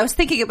like... I was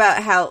thinking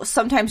about how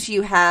sometimes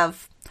you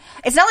have...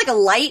 It's not like a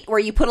light where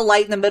you put a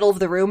light in the middle of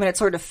the room and it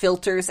sort of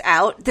filters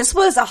out. This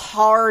was a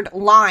hard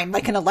line,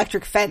 like an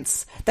electric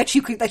fence that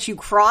you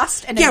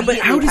crossed. And yeah, but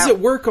how does it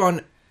work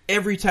on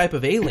every type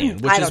of alien?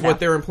 Which is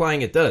what they're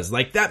implying it does.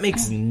 Like, that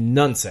makes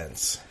none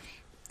sense.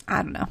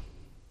 I don't know.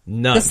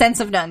 None. The sense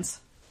of nuns.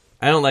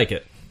 I don't like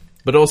it.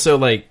 But also,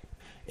 like,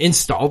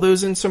 install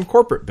those in some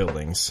corporate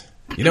buildings.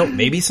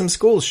 Maybe some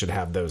schools should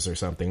have those or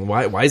something.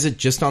 Why is it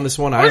just on this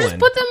one island? Or just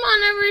put them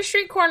on every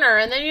street corner,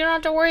 and then you don't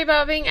have to worry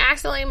about being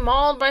accidentally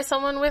mauled by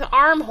someone with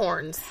arm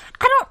horns.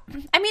 I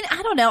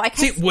don't know.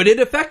 Would it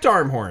affect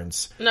arm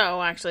horns?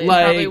 No, actually. It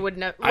probably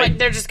wouldn't.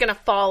 They're just going to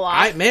fall off.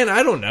 I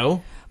don't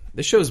know.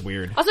 This show's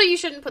weird. Also, you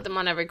shouldn't put them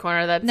on every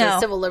corner. That's a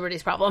civil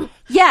liberties problem.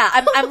 Yeah,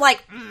 I'm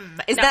like,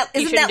 isn't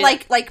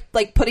that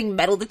like putting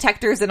metal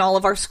detectors in all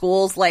of our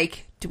schools?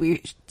 Like,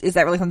 is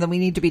that really something we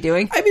need to be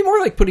doing? I'd be more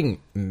like putting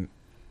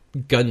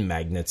gun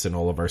magnets in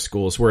all of our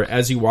schools, where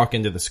as you walk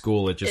into the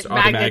school, it just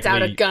automatically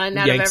out a gun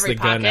out yanks of every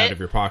the pocket. gun out of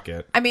your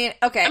pocket. I mean,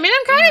 okay. I'm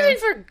kind of in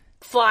for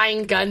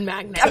flying gun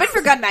magnets. I'm in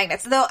for gun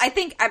magnets, though. I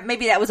think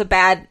maybe that was a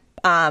bad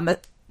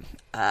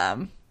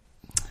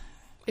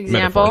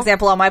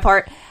example on my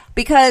part.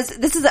 Because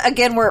this is,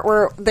 again,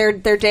 where they're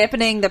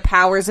dampening the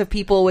powers of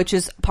people, which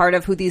is part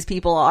of who these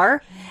people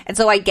are. And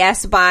so I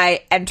guess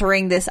by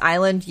entering this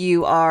island,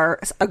 you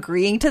are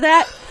agreeing to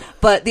that.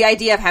 But the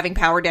idea of having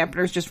power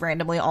dampeners just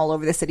randomly all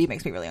over the city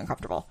makes me really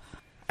uncomfortable.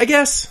 I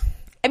guess.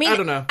 I mean, I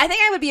don't know. I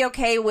think I would be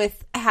okay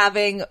with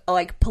having,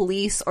 like,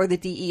 police or the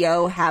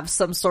DEO have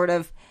some sort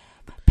of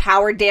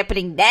power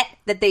dampening net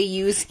that they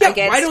use against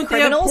criminals. Why don't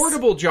they have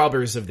portable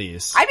jobbers of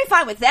these? I'd be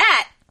fine with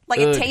that. Like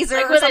a taser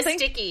like or with something? a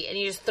sticky, and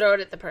you just throw it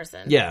at the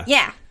person. Yeah.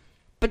 Yeah.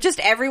 But just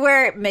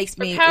everywhere it makes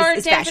me power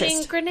is dampening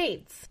fascist.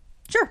 grenades.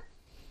 Sure.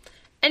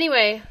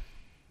 Anyway,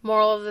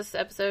 moral of this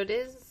episode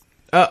is...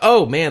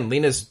 oh, man,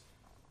 Lena's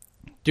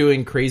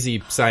doing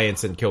crazy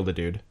science and killed a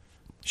dude.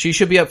 She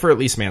should be up for at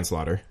least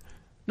manslaughter.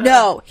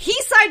 No, he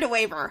signed a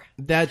waiver.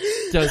 That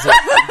doesn't...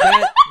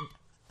 that,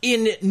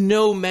 in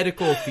no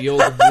medical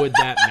field would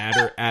that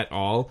matter at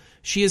all.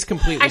 She is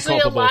completely culpable.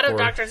 Actually, a lot of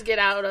doctors get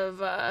out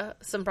of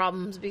some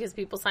problems because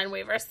people sign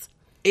waivers.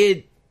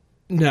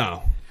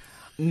 No.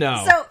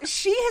 No. So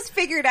she has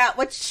figured out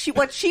what she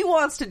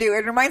wants to do.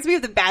 It reminds me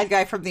of the bad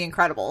guy from The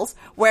Incredibles,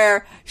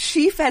 where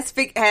she has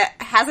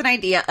an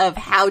idea of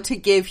how to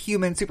give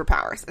human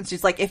superpowers. And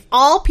she's like, if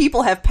all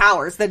people have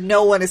powers, then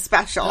no one is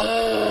special.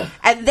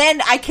 And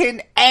then I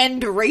can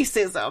end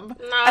racism. No.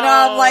 And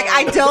I'm like,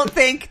 I don't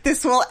think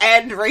this will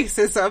end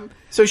racism.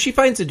 So she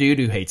finds a dude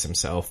who hates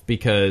himself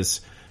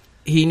because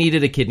he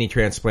needed a kidney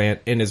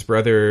transplant and his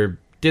brother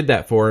did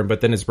that for him,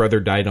 but then his brother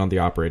died on the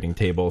operating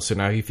table, so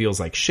now he feels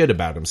like shit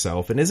about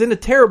himself and is in a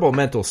terrible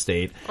mental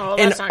state,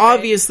 and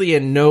obviously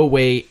in no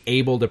way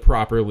able to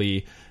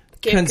properly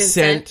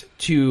consent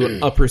to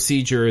a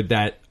procedure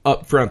that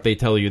up front they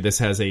tell you this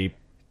has a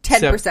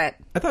 10%.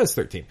 I thought it was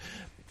 13.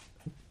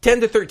 10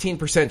 to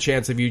 13%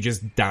 chance of you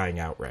just dying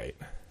outright.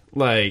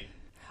 Like,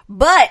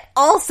 but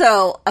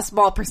also a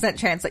small percent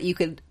chance that you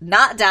could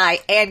not die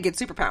and get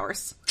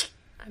superpowers.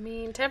 I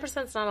mean,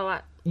 10% is not a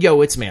lot.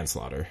 Yo, it's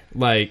manslaughter.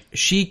 Like,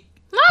 she...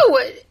 No!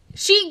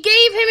 She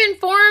gave him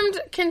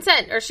informed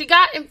consent. Or she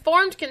got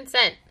informed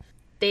consent.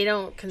 They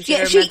don't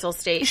consider mental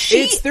state.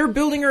 They're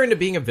building her into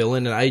being a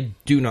villain, and I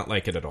do not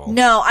like it at all.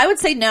 No, I would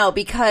say no,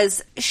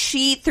 because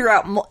she,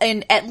 throughout,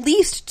 in at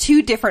least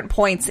 2 different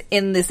points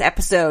in this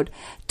episode,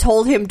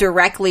 told him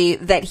directly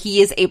that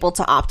he is able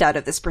to opt out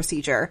of this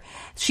procedure.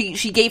 She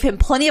gave him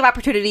plenty of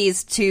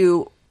opportunities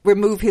to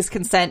remove his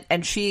consent,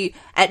 and she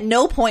at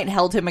no point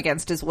held him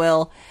against his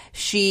will.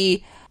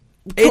 She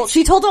told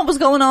him what was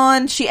going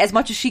on, as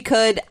much as she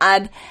could,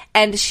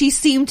 and she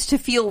seemed to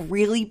feel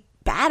really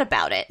bad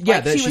about it. Yeah,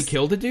 like that she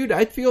killed a dude,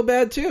 I'd feel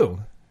bad too.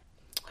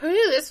 Who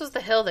knew this was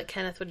the hill that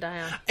Kenneth would die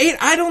on?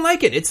 I don't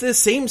like it. It's the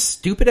same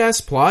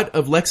stupid-ass plot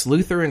of Lex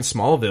Luthor in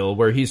Smallville,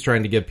 where he's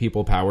trying to give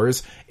people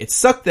powers. It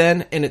sucked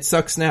then, and it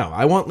sucks now.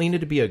 I want Lena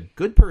to be a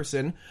good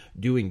person,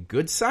 doing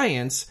good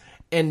science,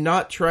 and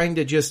not trying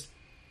to just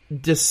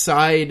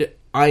decide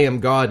I am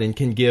God and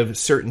can give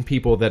certain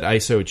people that I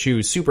so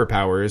choose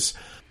superpowers,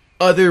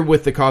 other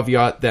with the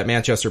caveat that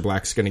Manchester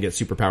Black's going to get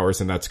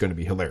superpowers and that's going to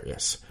be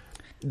hilarious.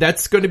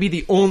 That's going to be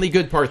the only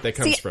good part that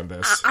comes from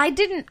this. I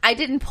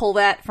didn't pull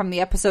that from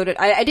the episode.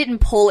 I didn't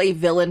pull a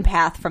villain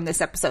path from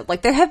this episode.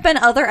 Like, there have been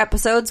other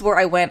episodes where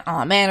I went,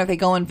 oh man, are they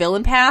going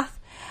villain path?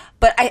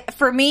 But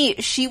for me,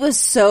 she was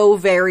so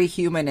very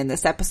human in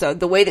this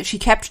episode. The way that she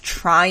kept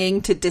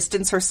trying to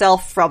distance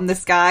herself from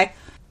this guy.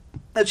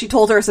 That she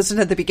told her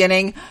assistant at the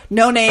beginning,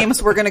 no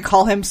names, we're going to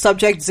call him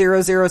Subject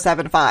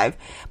 0075.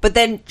 But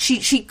then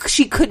she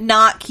could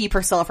not keep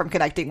herself from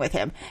connecting with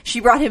him. She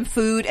brought him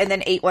food and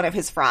then ate one of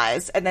his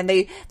fries. And then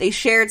they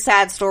shared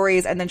sad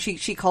stories, and then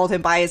she called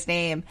him by his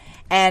name.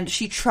 And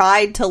she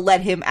tried to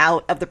let him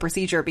out of the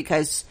procedure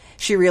because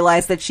she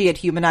realized that she had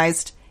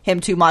humanized him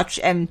too much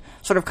and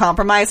sort of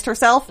compromised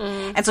herself.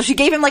 And so she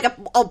gave him like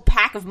a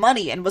pack of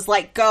money and was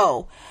like,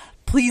 go.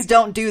 Please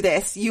don't do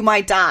this. You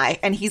might die.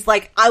 And he's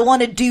like, I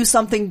want to do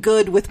something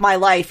good with my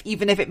life,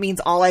 even if it means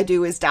all I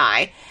do is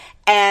die.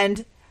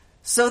 And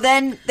so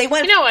then they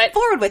went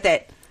forward with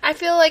it. I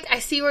feel like I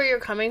see where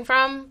you're coming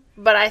from,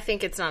 but I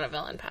think it's not a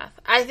villain path.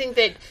 I think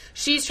that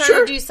she's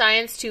trying to do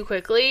science too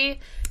quickly.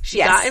 She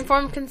got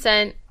informed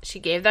consent. She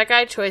gave that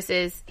guy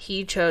choices.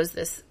 He chose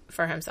this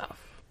for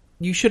himself.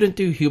 You shouldn't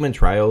do human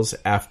trials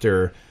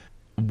after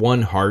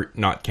one heart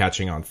not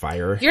catching on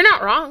fire. You're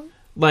not wrong.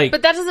 But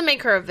that doesn't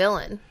make her a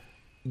villain.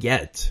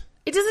 Yet.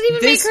 It doesn't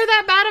even make her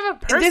that bad of a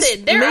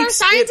person. There are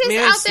scientists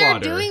out there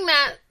doing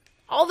that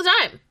all the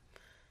time.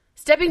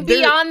 Stepping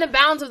beyond the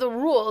bounds of the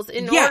rules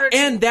in order to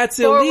and that's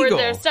forward illegal.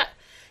 Their stuff.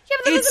 Yeah,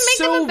 but that doesn't make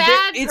them a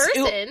bad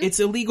person. It's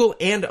illegal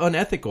and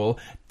unethical.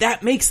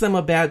 That makes them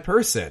a bad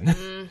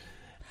person.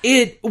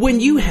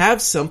 When you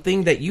have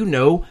something that you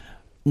know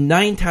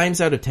 9 times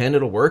out of 10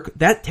 it'll work,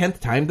 that 10th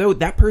time though,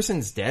 that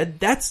person's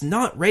dead, that's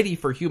not ready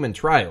for human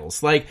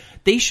trials. Like,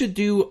 they should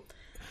do...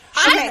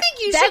 I think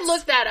you should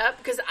look that up,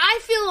 because I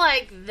feel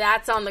like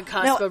that's on the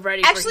cusp of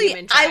ready for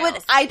human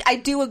trials.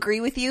 I do agree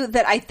with you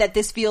that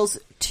this feels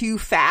too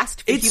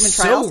fast for human trials. It's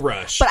so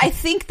rushed. But I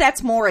think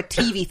that's more a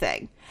TV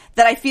thing.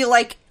 That I feel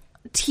like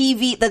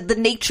TV, the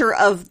nature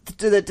of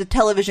the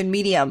television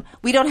medium,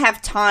 we don't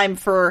have time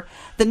for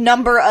the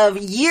number of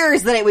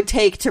years that it would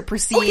take to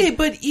proceed. Okay,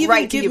 but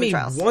even give me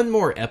one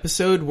more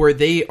episode where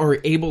they are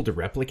able to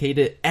replicate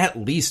it at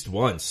least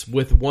once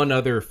with one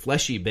other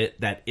fleshy bit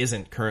that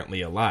isn't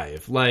currently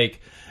alive. Like,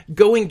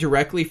 going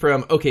directly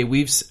from, okay,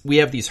 we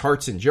have these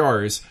hearts in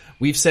jars,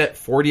 we've set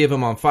 40 of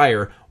them on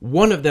fire,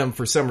 one of them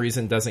for some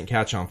reason doesn't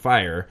catch on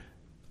fire,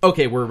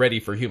 okay, we're ready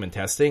for human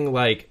testing.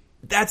 Like,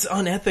 that's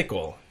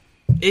unethical.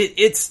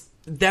 I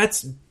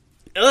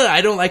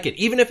don't like it.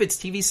 Even if it's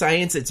TV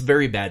science, it's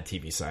very bad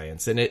TV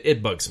science, and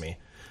it bugs me.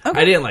 Okay.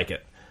 I didn't like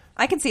it.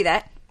 I can see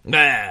that.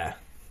 Nah.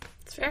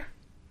 It's fair.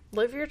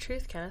 Live your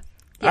truth, Kenneth.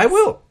 Yes. I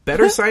will.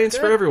 Better science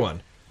for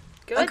everyone.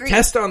 Good. Agreed.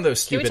 Test on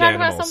those stupid animals. Can we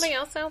talk about something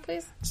else now,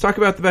 please? Let's talk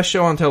about the best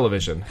show on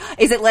television.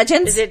 Is it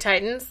Legends? Is it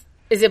Titans?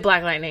 Is it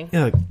Black Lightning?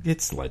 Yeah,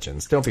 it's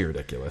Legends. Don't be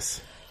ridiculous.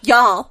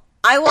 Y'all,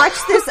 I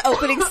watched this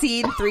opening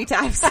scene 3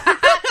 times. And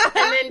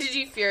then did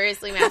you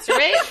furiously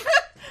masturbate?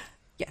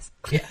 Yes.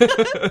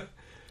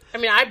 I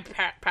mean, I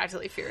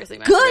practically furiously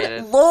masturbated.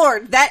 Good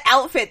Lord, that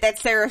outfit that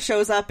Sarah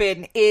shows up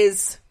in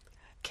is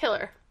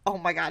killer. Oh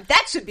my God,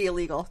 that should be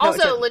illegal. No,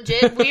 also,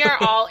 legit, we are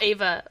all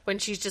Ava when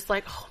she's just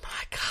like, oh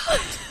my God.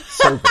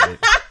 So great.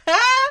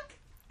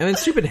 And then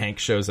stupid Hank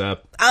shows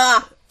up.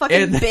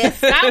 Fucking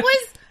Biff. That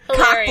was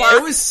hilarious.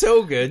 It was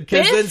so good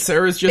because then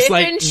Sarah's just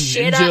like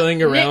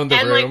ninjaing around the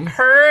room. Like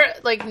her,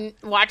 like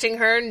watching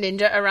her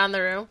ninja around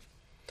the room.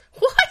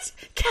 What?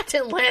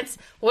 Captain Lance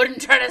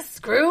wouldn't try to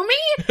screw me?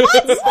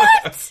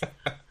 What?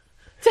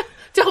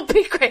 Don't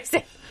be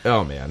crazy.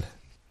 Oh man,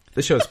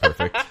 the show's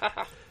perfect.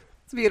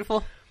 It's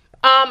beautiful.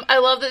 I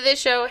love that this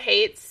show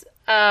hates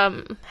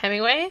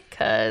Hemingway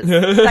because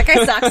that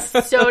guy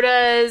sucks. So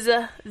does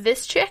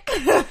this chick.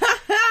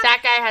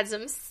 That guy had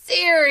some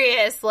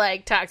serious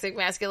like toxic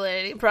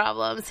masculinity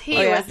problems. He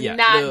was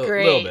not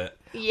great. Little bit.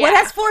 Yeah. What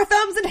has 4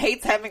 thumbs and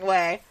hates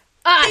Hemingway?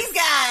 Us. These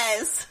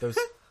guys.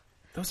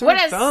 Those what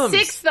has thumbs.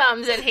 6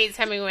 thumbs and hates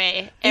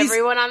Hemingway?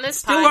 Everyone on this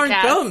still podcast aren't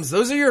thumbs.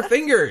 Those are your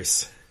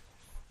fingers.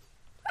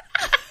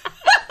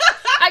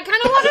 I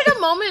kind of wanted a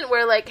moment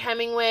where like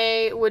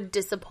Hemingway would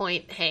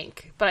disappoint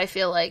Hank, but I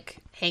feel like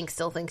Hank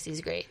still thinks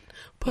he's great.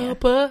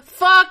 Papa,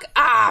 fuck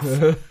off.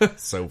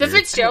 So the weird.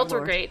 Fitzgeralds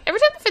were great. Every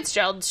time the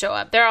Fitzgeralds show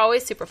up, they're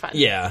always super fun.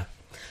 Yeah.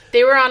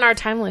 They were on our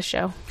Timeless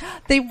show.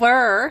 They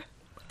were.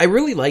 I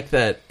really like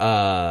that,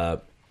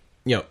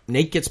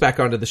 Nate gets back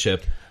onto the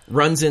ship,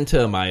 runs into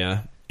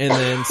Amaya, and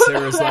then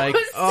Sarah's like,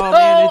 oh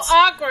man, it's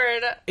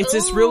awkward. It's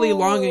this really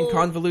long and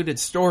convoluted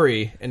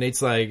story. And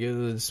Nate's like,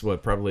 it's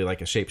probably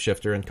like a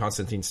shapeshifter, and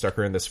Constantine stuck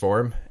her in this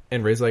form.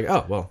 And Ray's like,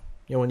 oh, well,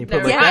 when you put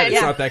it like that,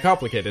 it's not that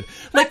complicated.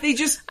 Like, they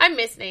just... I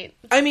miss Nate.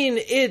 I mean,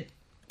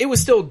 it was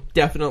still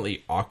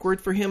definitely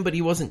awkward for him, but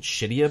he wasn't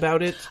shitty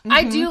about it. Mm-hmm.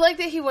 I do like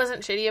that he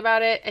wasn't shitty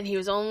about it, and he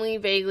was only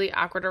vaguely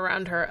awkward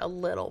around her a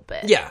little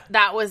bit. Yeah.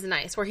 That was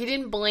nice, where he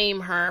didn't blame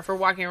her for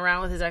walking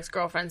around with his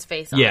ex-girlfriend's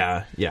face on.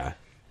 Yeah.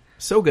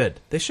 So good.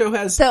 This show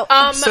has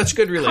such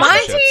good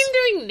relationships. My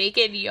team doing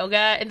naked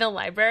yoga in the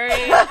library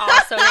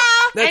also.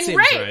 That and seems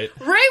Ray right. was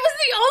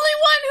the only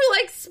one who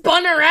like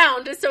spun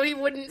around so he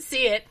wouldn't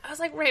see it. I was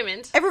like,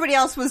 Raymond. Everybody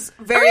else was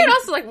Everyone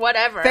else was like,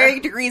 whatever.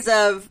 Varying degrees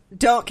of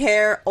don't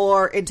care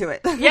or into it.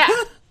 Yeah.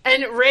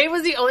 And Ray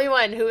was the only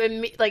one who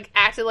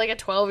acted like a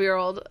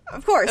 12-year-old.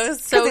 Of course. It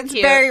was so it's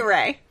cute. Very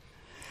Ray.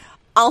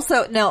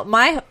 Also, no,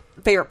 my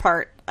favorite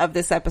part of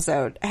this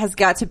episode has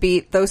got to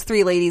be those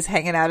 3 ladies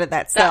hanging out in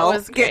that cell,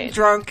 getting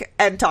drunk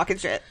and talking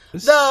shit.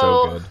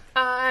 So good.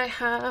 I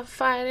have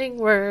fighting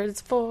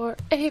words for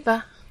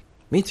Ava.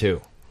 Me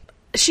too.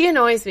 She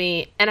annoys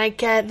me, and I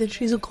get that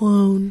she's a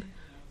clone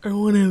or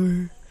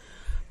whatever,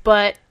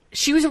 but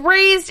she was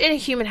raised in a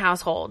human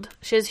household.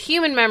 She has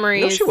human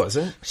memories. No, she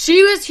wasn't. She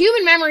has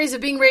human memories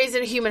of being raised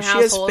in a human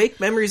household. She has fake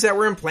memories that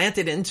were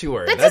implanted into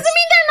her. That doesn't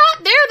mean they're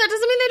not there. That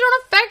doesn't mean they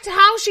don't affect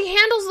how she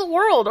handles the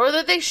world, or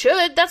that they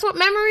should. That's what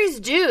memories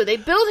do. They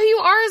build who you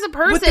are as a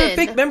person. But they're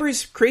fake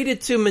memories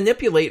created to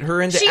manipulate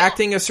her into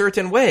acting a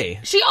certain way.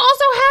 She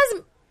also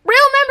has real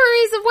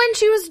memories of when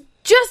she was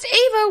just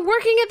Ava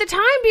working at the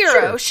Time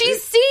Bureau. Sure.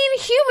 She's seen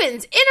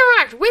humans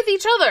interact with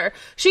each other.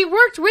 She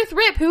worked with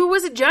Rip, who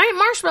was a giant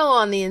marshmallow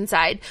on the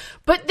inside.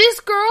 But this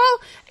girl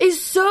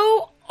is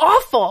so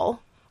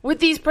awful with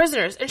these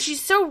prisoners, and she's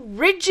so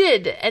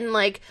rigid and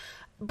like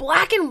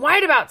black and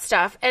white about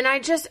stuff. And I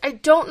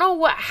don't know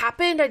what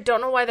happened. I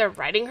don't know why they're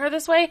writing her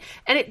this way,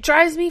 and it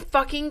drives me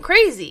fucking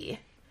crazy.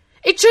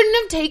 It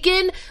shouldn't have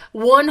taken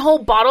one whole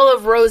bottle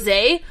of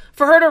rosé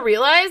for her to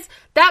realize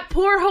that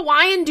poor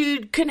Hawaiian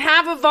dude can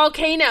have a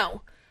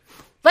volcano.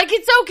 Like,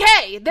 it's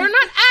okay. They're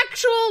not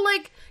actual,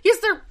 yes,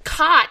 they're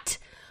caught,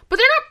 but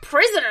they're not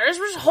prisoners.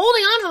 We're just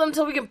holding on to them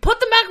until we can put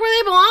them back where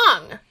they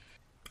belong.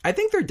 I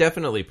think they're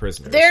definitely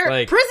prisoners.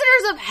 They're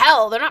prisoners of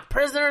hell. They're not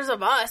prisoners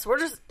of us. We're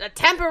just a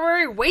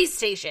temporary waste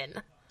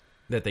station.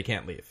 That they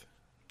can't leave.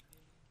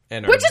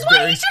 And which is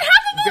why he should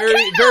have the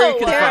volcano. Very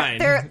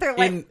confined they're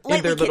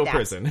in their little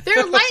prison.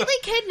 They're lightly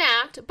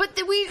kidnapped, but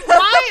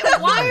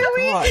why are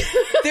we?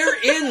 They're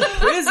in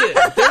prison.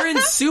 They're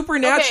in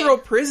supernatural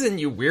prison,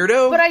 you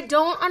weirdo. But I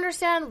don't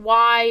understand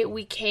why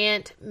we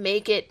can't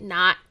make it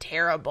not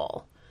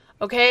terrible.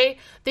 Okay?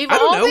 I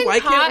don't know. Why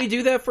can't we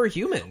do that for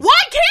humans?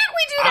 Why can't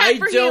we do that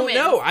for humans? I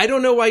don't know. I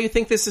don't know why you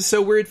think this is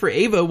so weird for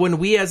Ava when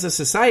we as a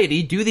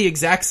society do the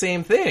exact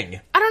same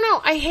thing. I don't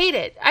know. I hate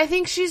it. I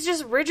think she's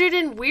just rigid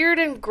and weird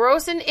and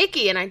gross and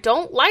icky, and I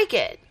don't like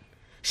it.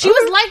 She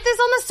was like this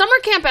on the summer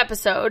camp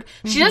episode.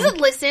 She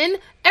doesn't listen.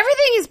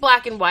 Everything is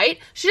black and white.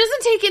 She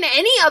doesn't take in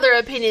any other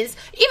opinions,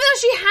 even though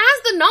she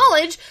has the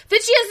knowledge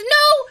that she has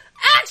no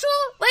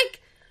actual,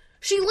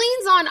 she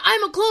leans on,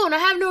 I'm a clone, I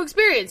have no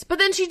experience. But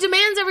then she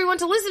demands everyone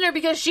to listen to her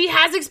because she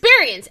has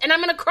experience. And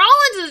I'm going to crawl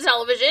into the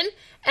television,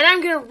 and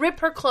I'm going to rip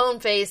her clone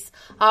face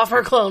off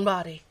her clone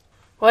body.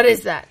 What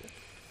is that?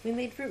 We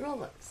made fruit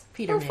roll-ups.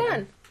 Peter made fun.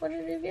 them. What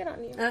did you get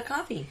on you?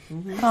 Coffee.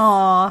 Mm-hmm.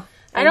 Aww.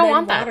 I don't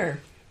want that.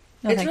 Water.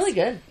 No, it's thanks. really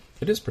good.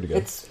 It is pretty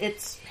good.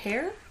 It's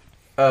hair.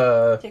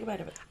 Take a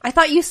bite of it. I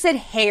thought you said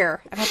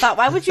hair. And I thought,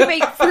 why would you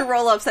make fruit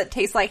roll-ups that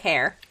taste like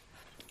hair?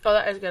 Oh,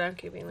 that is good. I'm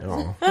keeping this.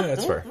 Oh, yeah,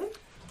 that's fair.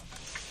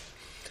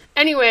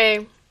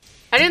 Anyway,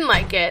 I didn't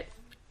like it.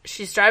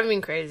 She's driving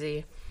me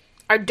crazy.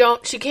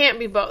 She can't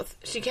be both.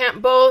 She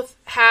can't both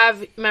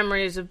have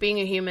memories of being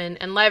a human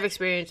and life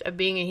experience of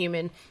being a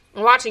human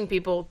and watching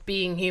people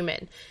being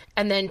human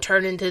and then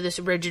turn into this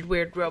rigid,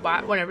 weird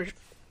robot whenever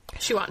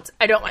she wants.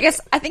 I don't like it.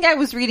 I think I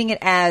was reading it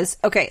as,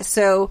 okay,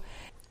 so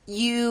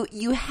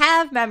you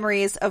have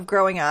memories of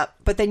growing up,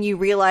 but then you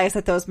realize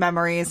that those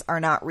memories are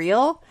not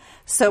real.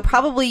 So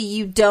probably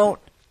you don't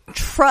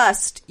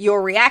trust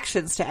your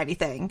reactions to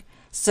anything.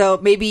 So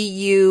maybe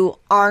you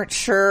aren't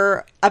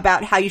sure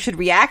about how you should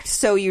react,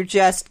 so you're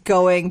just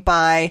going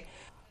by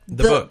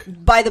the book.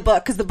 By the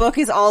book, because the book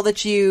is all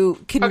that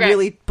you can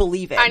really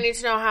believe in. I need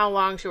to know how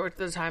long she worked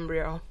at the Time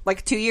Bureau.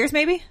 Like 2 years,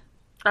 maybe?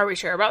 Are we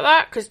sure about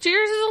that? Because 2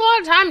 years is a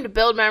lot of time to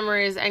build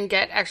memories and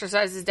get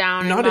exercises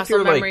down. Not and if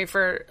you're memory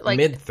for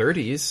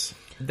mid-30s.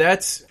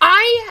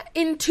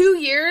 In 2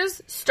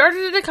 years,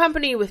 started at a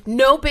company with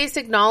no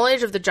basic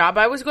knowledge of the job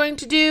I was going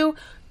to do,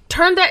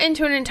 turned that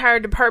into an entire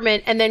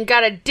department, and then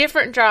got a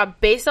different job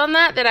based on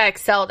that I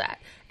excelled at.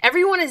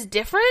 Everyone is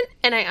different,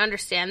 and I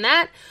understand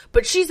that,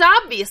 but she's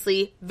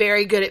obviously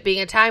very good at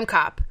being a time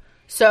cop.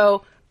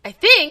 So I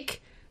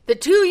think the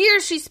 2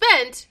 years she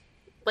spent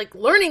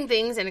learning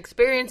things and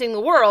experiencing the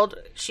world,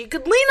 she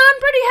could lean on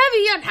pretty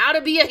heavy on how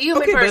to be a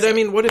human person. But I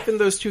mean, what if in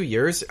those 2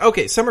 years...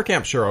 Okay, summer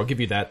camp, sure, I'll give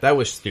you that. That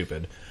was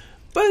stupid.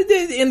 But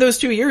in those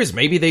 2 years,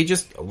 maybe they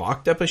just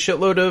locked up a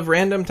shitload of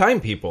random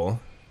time people.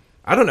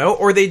 I don't know.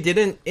 Or they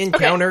didn't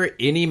encounter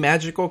any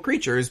magical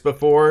creatures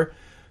before...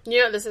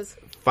 this is...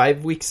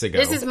 5 weeks ago.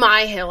 This is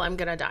my hill I'm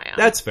gonna die on.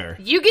 That's fair.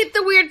 You get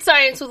the weird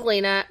science with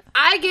Lena.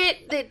 I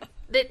get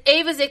that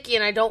Ava's icky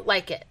and I don't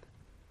like it.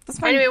 That's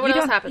fine. Anyway, what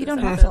else happened? You don't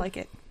have to like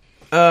it.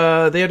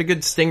 They had a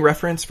good Sting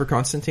reference for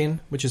Constantine,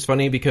 which is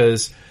funny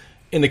because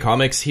in the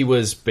comics he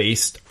was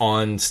based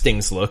on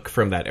Sting's look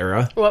from that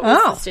era. What was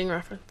the Sting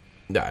reference?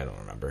 I don't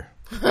remember.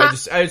 I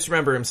just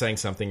remember him saying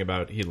something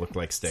about he looked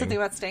like Sting. Something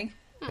about Sting?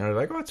 And I was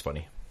like, oh, that's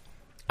funny.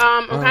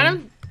 I'm kind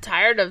of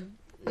tired of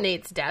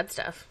Nate's dad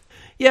stuff.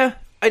 Yeah,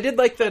 I did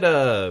like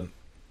that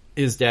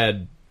his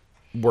dad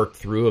worked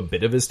through a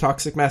bit of his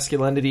toxic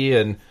masculinity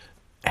and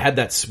had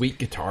that sweet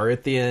guitar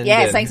at the end.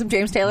 Yeah, sang some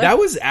James Taylor. That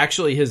was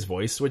actually his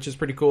voice, which is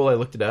pretty cool. I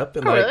looked it up.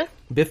 And really?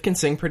 Biff can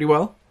sing pretty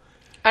well.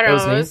 I don't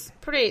know. It was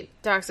pretty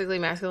toxically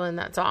masculine,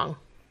 that song.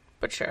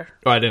 But sure.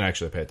 Oh, I didn't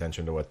actually pay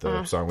attention to what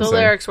the song was saying.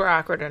 The lyrics were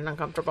awkward and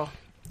uncomfortable.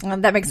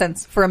 That makes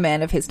sense for a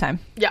man of his time.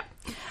 Yeah.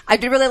 I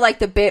did really like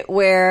the bit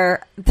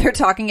where they're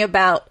talking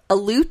about a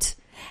lute,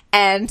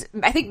 and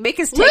I think Mick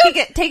is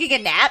taking a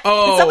nap.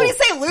 Oh, did somebody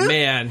say lute?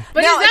 Man.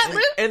 But no, is that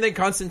lute? And then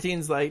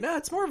Constantine's like, no,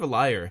 it's more of a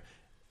liar.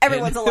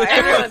 Everyone's a liar.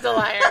 Everyone's a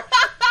liar.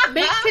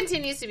 Mick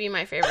continues to be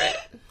my favorite.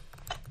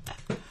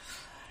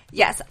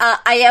 Yes.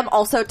 I am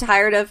also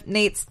tired of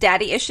Nate's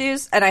daddy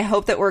issues, and I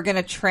hope that we're going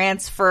to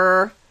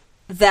transfer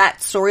that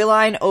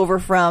storyline over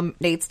from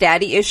Nate's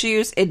daddy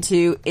issues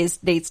into,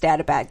 is Nate's dad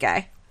a bad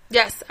guy?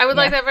 Yes, I would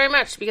like that very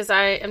much, because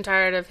I am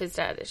tired of his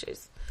dad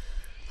issues.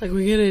 Like,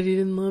 we get it, he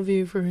didn't love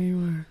you for who you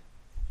were.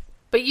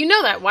 But you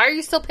know that. Why are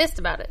you still pissed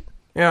about it?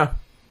 Yeah.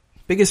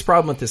 Biggest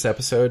problem with this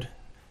episode,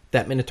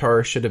 that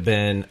Minotaur should have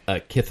been a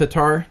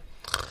Kithatar.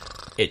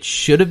 It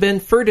should have been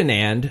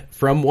Ferdinand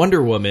from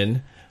Wonder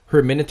Woman,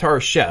 her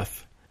Minotaur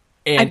chef.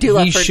 And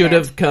he should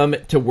have come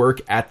to work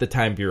at the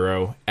Time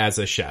Bureau as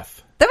a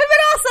chef. That would have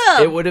been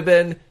awesome! It would have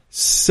been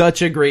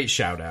such a great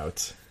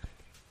shout-out.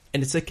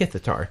 And it's a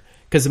Kithatar.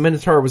 Because the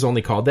Minotaur was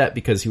only called that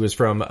because he was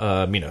from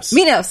Minos.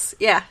 Minos,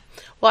 yeah.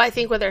 Well, I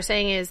think what they're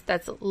saying is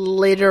that's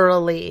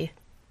literally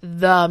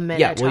the Minotaur.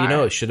 Yeah, well, you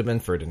know, it should have been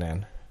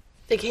Ferdinand.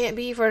 It can't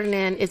be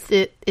Ferdinand. It's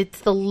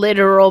the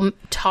literal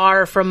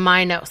tar from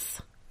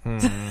Minos.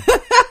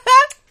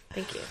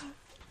 Thank you.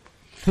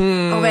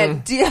 Oh,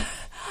 man.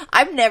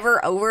 I'm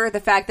never over the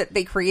fact that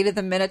they created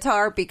the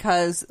Minotaur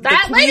because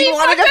that the queen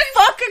wanted to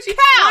fuck a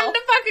cow. Wanted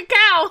to fuck a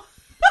cow.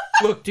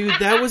 Look, dude,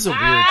 that was a weird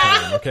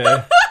time,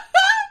 okay?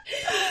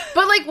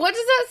 But, like, what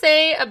does that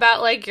say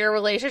about, like, your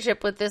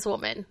relationship with this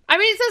woman? I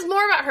mean, it says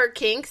more about her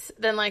kinks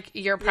than, like,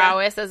 your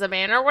prowess as a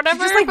man or whatever,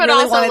 just, like, but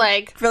really also,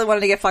 really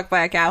wanted to get fucked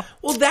by a cow.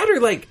 Well, that or,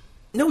 like,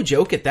 no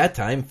joke at that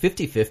time,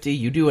 50-50,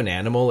 you do an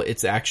animal,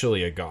 it's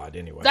actually a god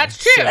anyway. That's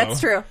true. So, That's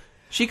true.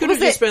 She could have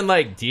just been,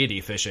 like,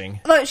 deity fishing.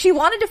 Look, she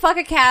wanted to fuck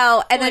a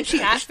cow, and like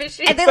then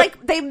catfishing? and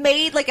they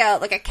made, like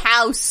a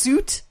cow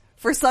suit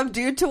for some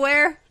dude to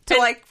wear. To,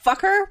 like,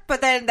 fuck her,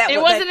 but then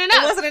it wasn't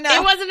enough. It wasn't enough.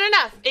 It wasn't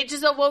enough. It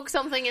just awoke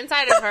something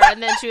inside of her,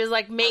 and then she was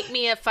like, make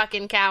me a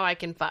fucking cow I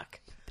can fuck.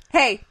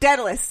 Hey,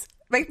 Daedalus,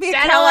 make me a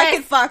cow I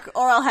can fuck,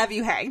 or I'll have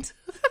you hanged.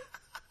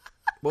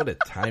 What a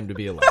time to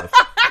be alive.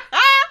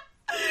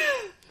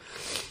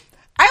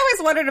 I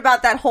always wondered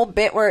about that whole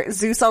bit where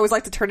Zeus always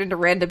liked to turn into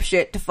random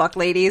shit to fuck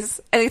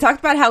ladies. And he talked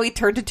about how he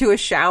turned into a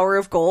shower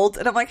of gold.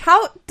 And I'm like,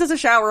 how does a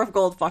shower of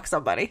gold fuck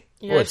somebody?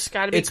 You just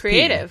gotta be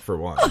creative. Pee, for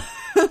one.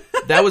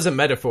 That was a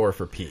metaphor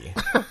for pee.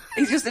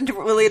 He's just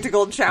really into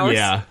golden showers?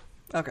 Yeah.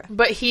 Okay.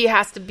 But he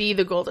has to be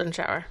the golden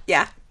shower.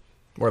 Yeah.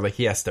 Or like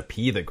he has to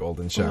pee the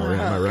golden shower, am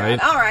I right?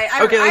 God. All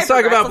right. Okay, let's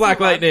talk about Black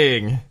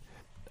Lightning.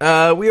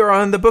 We are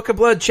on the Book of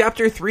Blood,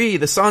 Chapter 3,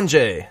 the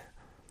Sanjay.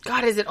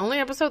 God, is it only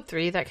episode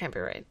 3? That can't be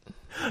right.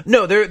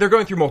 No, they're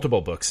going through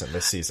multiple books in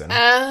this season.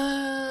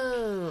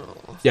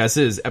 Oh. Yeah, this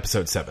is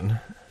episode 7.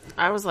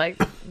 I was like,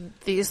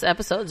 these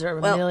episodes are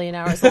a million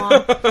hours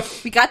long.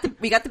 We got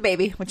the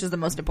baby, which is the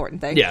most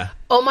important thing. Yeah.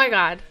 Oh my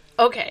God.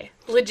 Okay.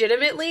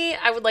 Legitimately,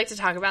 I would like to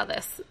talk about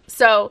this.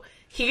 So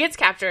he gets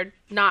captured,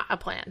 not a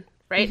plan,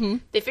 right? Mm-hmm.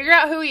 They figure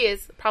out who he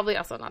is, probably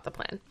also not the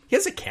plan. He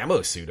has a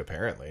camo suit,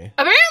 apparently.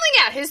 Apparently,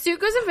 yeah. His suit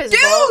goes invisible,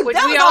 Dude, which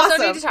that we was also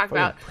awesome. need to talk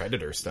about.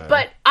 Predator style.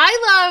 But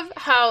I love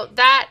how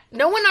that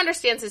no one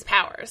understands his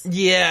powers.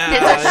 Yeah.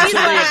 And so she's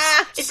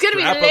like, it's going to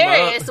be Strap 'em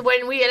hilarious up.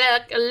 when we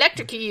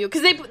electrocute you.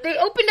 Because they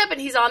opened up and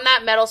he's on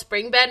that metal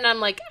spring bed, and I'm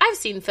like, I've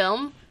seen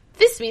film.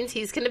 This means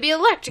he's going to be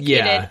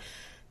electrocuted. Yeah.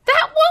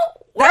 That won't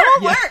work. That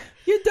won't work.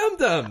 You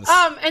dum-dums.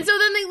 And so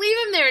then they leave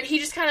him there, and he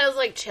just kind of was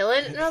like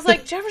chilling. And I was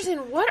like,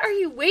 Jefferson, what are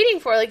you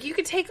waiting for? Like, you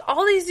could take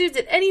all these dudes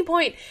at any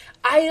point.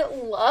 I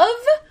love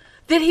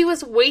that he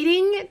was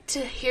waiting to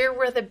hear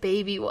where the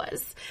baby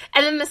was.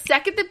 And then the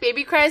second the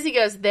baby cries, he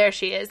goes, there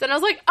she is. And I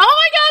was like, oh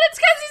my God, it's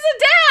because he's a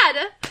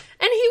dad.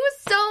 And he was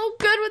so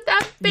good with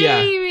that baby.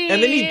 Yeah.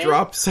 And then he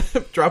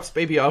drops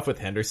baby off with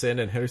Henderson,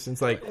 and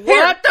Henderson's like,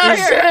 What the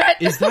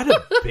shit? Is that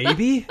a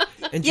baby?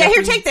 And Yeah,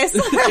 here, take this.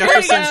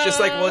 Jefferson's just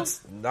like, well,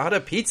 it's not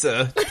a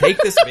pizza. Take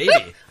this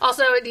baby.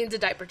 Also, it needs a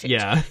diaper change.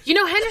 Yeah. You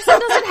know, Henderson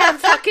doesn't have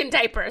fucking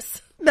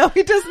diapers. No,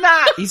 he does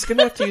not. He's going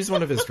to have to use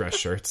one of his dress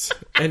shirts,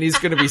 and he's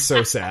going to be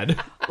so sad.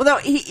 Well, no,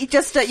 he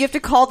just, you have to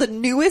call the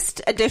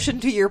newest addition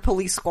to your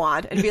police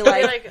squad and be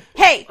like,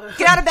 hey,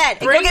 get out of bed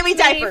and go get me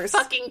diapers.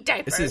 Fucking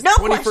diapers. This is No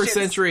 21st questions.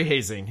 century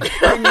hazing.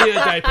 Bring me a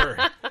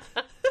diaper.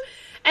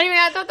 Anyway,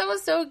 I thought that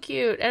was so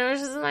cute, and it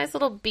was just a nice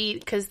little beat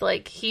because,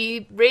 like,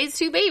 he raised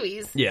 2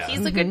 babies. Yeah.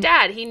 He's a good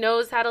dad. He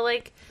knows how to,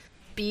 like,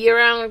 be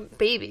around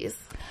babies.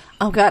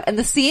 Oh, God. And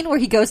the scene where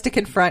he goes to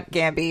confront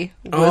Gamby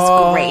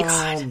was great.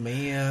 Oh,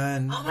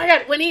 man. Oh my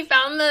God, when he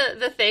found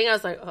the thing, I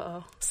was like,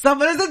 oh.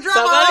 Somebody's in drama.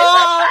 Somebody's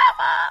Yeah.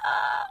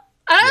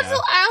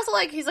 I also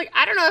like, he's like,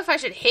 I don't know if I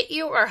should hit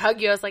you or hug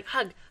you. I was like,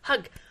 hug.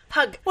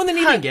 Well, then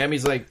hug. even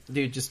Gammy's like,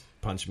 dude, just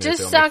punch me. Just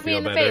it'll make sock me feel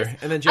in the better. face.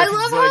 And then I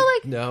Jefferson's love how,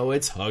 like- no,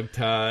 it's hug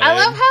time. I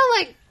love how,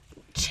 like,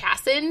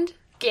 chastened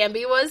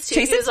Gamby was, too.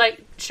 Chastened? He was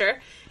like, sure.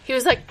 He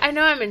was like, I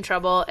know I'm in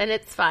trouble, and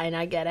it's fine,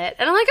 I get it.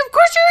 And I'm like, of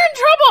course you're in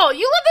trouble!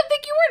 You let them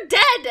think you were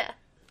dead!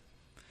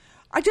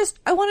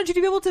 I wanted you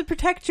to be able to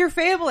protect your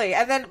family.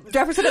 And then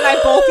Jefferson and I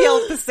both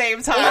yelled at the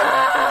same time.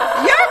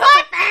 You're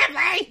my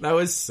family! That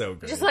was so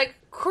good. Just, like,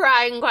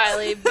 crying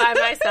quietly by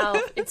myself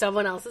in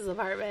someone else's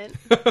apartment.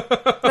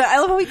 But I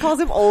love how he calls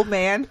him old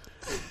man.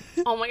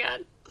 Oh my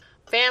God.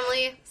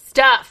 Family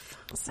stuff.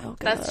 So good.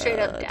 That's straight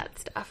up dad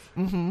stuff.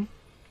 Mm-hmm.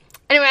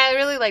 Anyway, I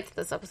really liked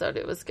this episode.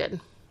 It was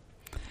good.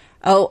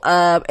 Oh,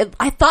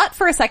 I thought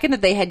for a second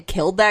that they had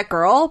killed that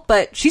girl,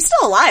 but she's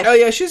still alive. Oh,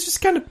 yeah, she's just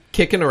kind of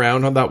kicking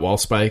around on that wall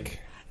spike.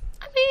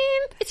 I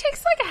mean, it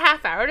takes like a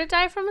half hour to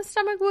die from a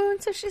stomach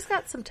wound, so she's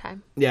got some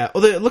time. Yeah,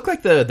 well, it looked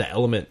like the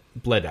element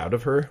bled out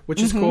of her,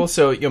 which is cool.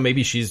 So,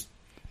 maybe she's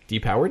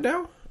depowered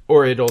now?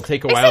 Or it'll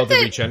take a while to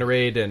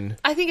regenerate and...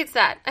 I think it's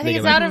that. I think They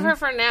it's can, out of her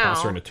for now.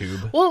 toss her in a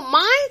tube. Well,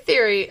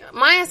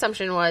 my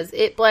assumption was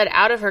it bled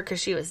out of her because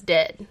she was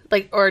dead,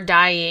 like, or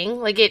dying.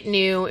 Like, it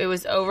knew it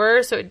was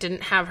over, so it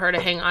didn't have her to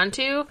hang on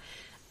to.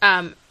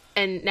 And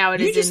now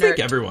it is You just inert.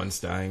 think everyone's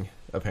dying,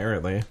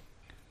 apparently.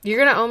 You're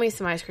gonna owe me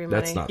some ice cream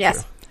money. That's not Yes.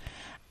 true.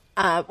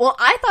 Well,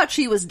 I thought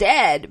she was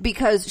dead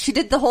because she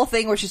did the whole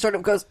thing where she sort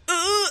of goes,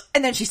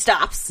 and then she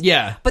stops.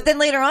 Yeah. But then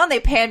later on, they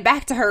pan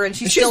back to her and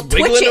she's still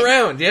wiggling twitching.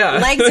 around, yeah.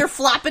 Legs are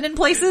flopping in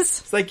places.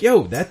 It's like,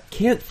 yo, that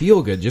can't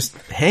feel good. Just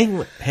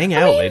hang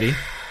out, lady.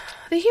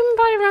 The human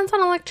body runs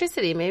on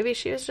electricity. Maybe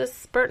she was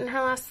just spurting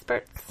her last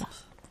spurts.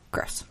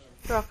 Gross.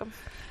 You're welcome.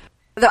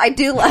 Though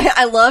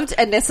I loved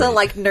Anissa,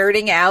 like,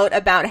 nerding out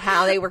about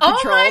how they were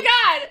controlled. Oh my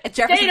God! And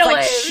Jefferson's Data like,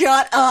 waves.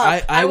 shut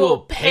up. I will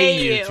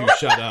pay you to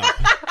shut up.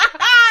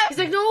 He's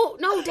like,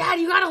 no,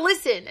 Dad, you gotta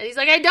listen. And he's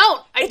like, I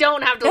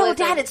don't have to No, listen.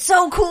 Dad, it's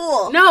so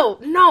cool.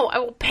 No, I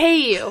will pay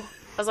you.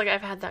 I was like,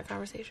 I've had that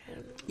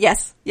conversation.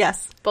 Yes.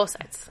 Both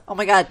sides. Oh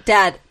my God,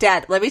 Dad,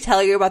 let me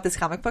tell you about this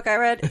comic book I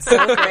read. It's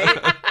so great.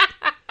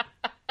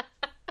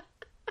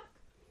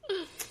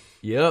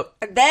 Yep.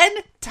 And then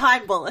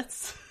Time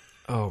Bullets.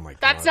 Oh my god.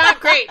 That's not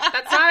great.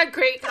 That's not a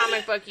great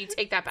comic book. You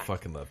take that back.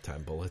 Fucking love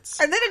Time Bullets.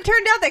 And then it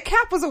turned out that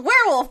Cap was a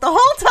werewolf the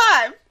whole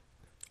time.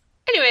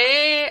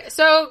 Anyway,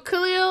 so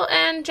Khalil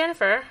and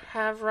Jennifer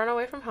have run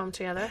away from home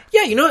together.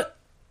 Yeah, you know what?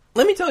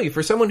 Let me tell you,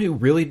 for someone who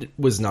really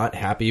was not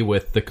happy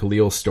with the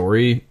Khalil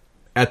story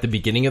at the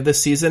beginning of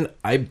this season,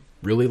 I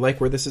really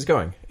like where this is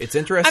going. It's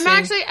interesting.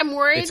 I'm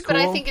worried, It's but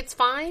I cool. think it's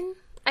fine.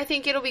 I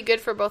think it'll be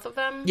good for both of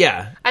them.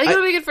 Yeah. I think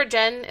it'll be good for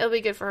Jen. It'll be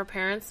good for her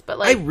parents. But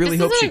like, I really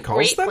this hope isn't she a calls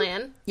great them.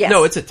 plan. Yes.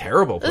 No, it's a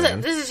terrible plan.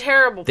 This is a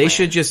terrible. They plan.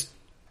 should just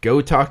go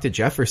talk to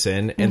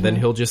Jefferson, and then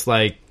he'll just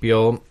like be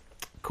all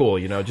cool,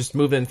 just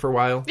move in for a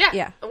while.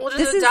 Yeah. We'll just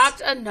This is-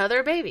 adopt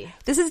another baby.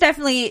 This is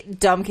definitely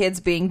dumb kids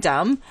being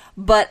dumb,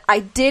 but I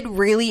did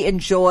really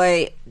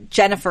enjoy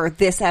Jennifer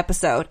this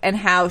episode and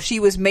how she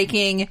was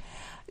making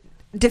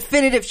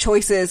definitive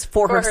choices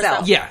for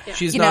herself. Yeah,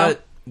 she's You not know?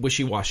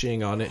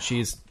 wishy-washying on it.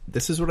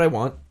 This is what I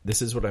want.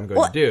 This is what I'm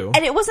going to do.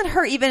 And it wasn't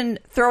her even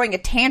throwing a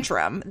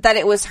tantrum, that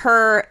it was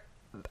her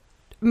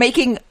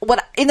making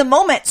what in the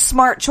moment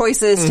smart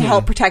choices to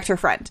help protect her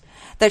friend.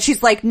 That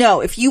she's like,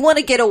 no, if you want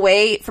to get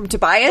away from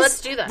Tobias,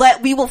 let's do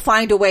that. We will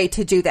find a way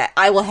to do that.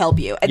 I will help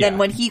you. And then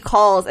when he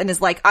calls and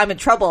is like, I'm in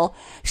trouble,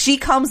 she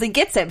comes and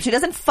gets him. She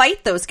doesn't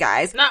fight those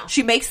guys. No.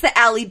 She makes the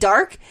alley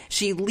dark.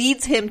 She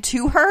leads him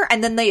to her,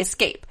 and then they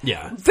escape.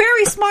 Yeah.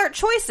 Very smart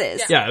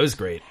choices. Yeah, it was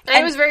great. And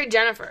it was very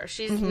Jennifer.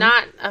 She's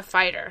not a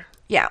fighter.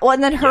 Yeah. Well,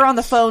 and then her on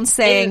the phone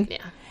saying,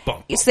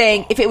 Bum, if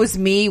it was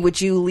me, would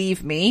you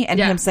leave me? And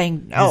him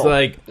saying, no. He's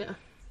like,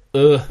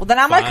 well, then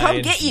I'm fine. gonna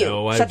come get you.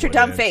 No, Shut your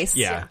dumb wouldn't. face.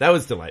 Yeah, that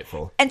was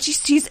delightful. And she's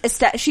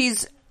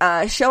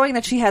showing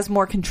that she has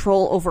more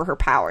control over her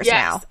powers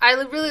now. Yes, I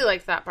really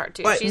liked that part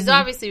too. But- She's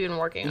obviously been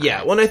working on it.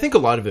 Yeah, well, and I think a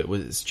lot of it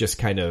was just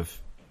kind of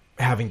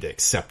having to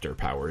accept her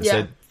powers.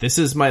 Yeah. That this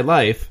is my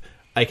life.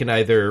 I can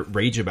either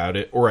rage about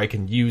it or I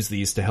can use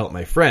these to help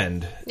my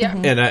friend. Yeah.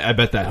 And I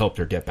bet that helped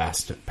her get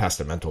past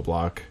a mental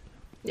block.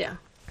 Yeah.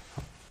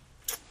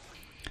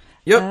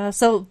 Yep.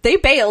 So they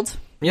bailed.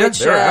 Yeah, which,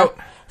 they're out.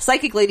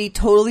 Psychic Lady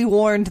totally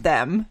warned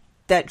them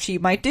that she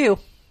might do.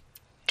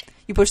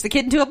 You push the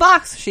kid into a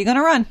box, she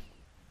gonna run.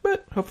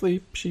 But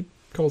hopefully she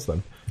calls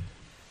them.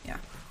 Yeah.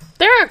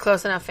 They're a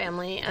close enough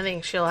family. I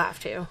think she'll have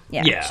to.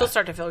 Yeah. She'll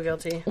start to feel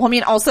guilty. Well, I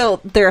mean, also,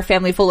 they're a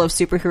family full of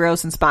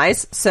superheroes and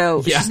spies,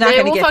 so she's not They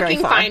gonna will get very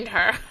fucking far. find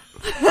her.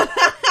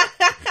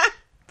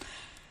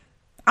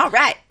 All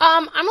right.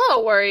 I'm a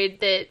little worried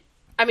that,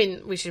 I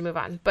mean, we should move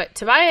on, but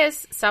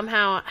Tobias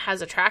somehow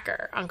has a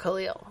tracker on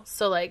Khalil.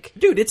 So, like...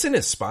 Dude, it's in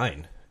his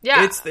spine.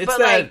 Yeah, It's but, that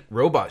like,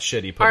 robot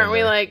shit he put Aren't in we,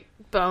 there. like,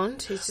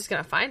 boned? He's just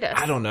gonna find us.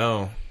 I don't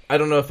know. I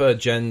don't know if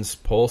Jen's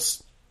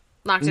pulse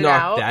Knocked it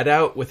knocked out. that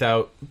out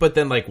without... But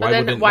then, like, why But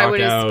then wouldn't why knock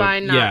would his out...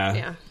 spine not...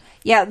 Yeah.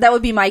 Yeah, that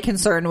would be my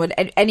concern. Would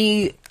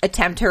any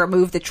attempt to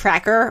remove the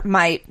tracker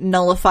might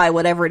nullify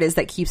whatever it is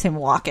that keeps him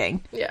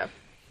walking, Yeah.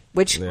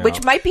 which Yeah.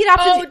 might be an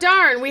option. Oh,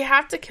 darn. We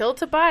have to kill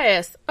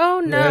Tobias.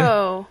 Oh,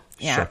 no.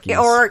 Yeah, Shuckies.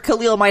 or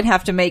Khalil might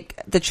have to make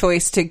the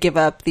choice to give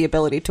up the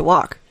ability to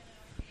walk,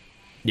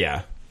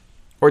 Yeah.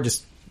 Or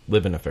just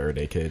live in a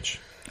Faraday cage.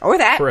 or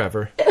that.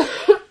 Forever.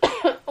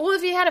 Well,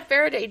 if he had a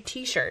Faraday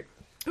t-shirt,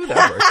 Ooh,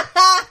 that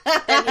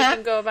works. then he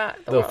can go about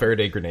the Little world.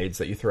 Faraday grenades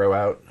that you throw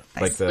out.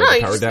 Like the, No, the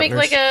you power just make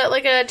dampeners.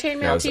 like a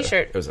chainmail That was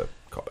t-shirt. It was a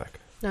callback.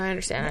 No, I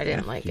understand. I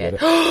didn't like you it.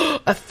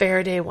 get A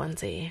Faraday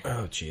onesie.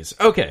 Oh, jeez.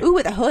 Okay. Ooh,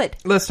 with a hood.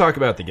 Let's talk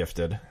about The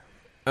Gifted.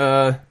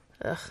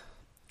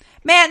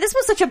 Man, this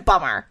was such a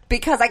bummer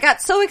because I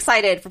got so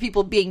excited for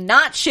people being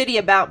not shitty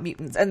about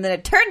mutants, and then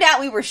it turned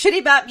out we were shitty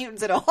about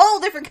mutants in a whole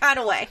different kind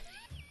of way.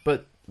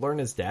 But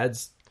Lorna's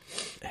dad's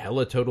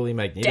hella totally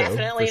Magneto.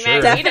 Definitely for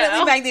sure. Magneto.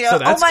 Definitely Magneto. So Oh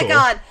that's my cool.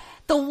 god.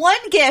 The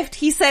one gift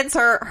he sends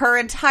her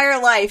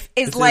entire life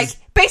is It's like his-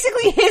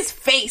 basically his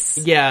face.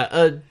 Yeah,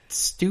 a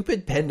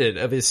stupid pendant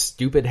of his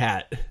stupid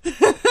hat.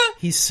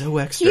 He's so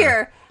extra.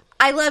 Here,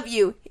 I love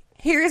you.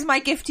 Here is my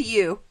gift to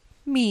you.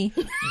 Me.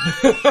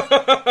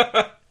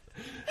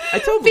 I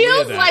told Malia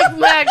Feels that. like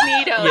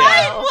Magneto.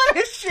 Yeah. though. What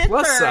a shitbird.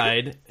 Plus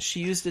side, she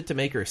used it to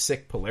make her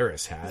sick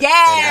Polaris hat.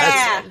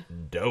 Yeah. And that's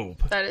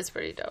dope. That is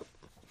pretty dope.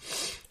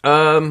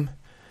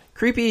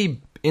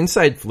 Creepy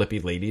inside flippy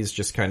ladies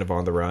just kind of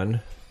on the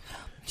run.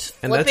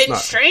 And that's Flipping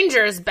not...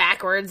 strangers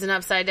backwards and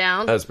upside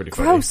down. That was pretty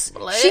funny. Gross.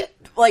 What? She,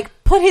 like,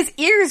 put his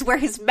ears where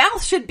his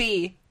mouth should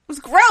be. It was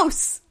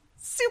gross.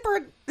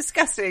 Super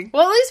disgusting.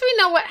 Well, at least we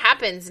know what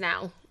happens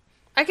now.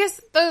 I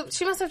guess though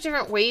she must have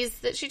different ways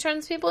that she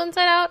turns people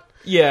inside out.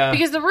 Yeah.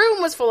 Because the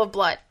room was full of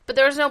blood, but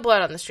there was no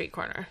blood on the street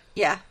corner.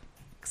 Yeah.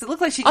 Because it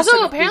looked like she just Also,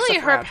 sort of moved apparently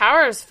stuff her around.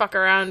 powers fuck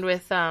around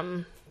with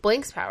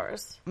Blink's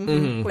powers.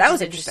 Mm-hmm. Which That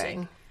was is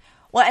interesting.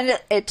 Well, and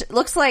it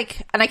looks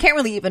like, and I can't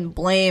really even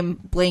blame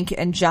Blink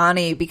and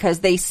Johnny because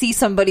they see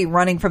somebody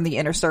running from the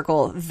inner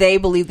circle. They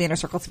believe the inner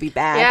circle to be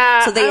bad.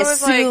 Yeah, so they I was,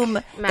 assume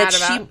like, mad that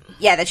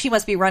about- that she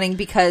must be running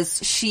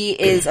because she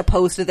is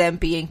opposed to them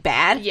being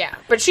bad. Yeah,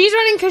 but she's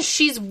running because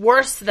she's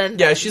worse than them.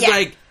 Yeah, she's Yeah.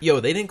 like, yo,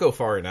 they didn't go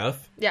far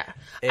enough. Yeah.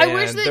 I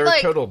wish And that, they're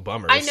like, total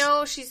bummers. I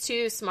know she's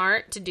too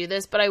smart to do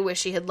this, but I wish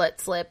she had let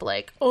slip,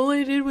 like, all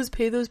I did was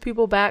pay those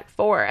people back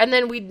for. And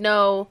then we'd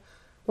know,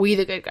 we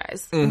the good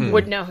guys, Mm-hmm.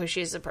 would know who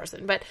she is as a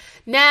person. But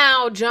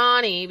now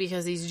Johnny,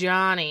 because he's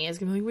Johnny, is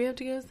going to be like, we have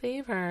to go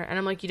save her. And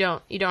I'm like, you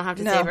don't have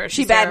to No, save her. she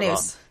She's bad terrible.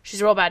 news.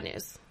 She's real bad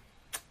news.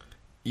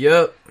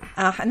 Yep.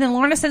 And then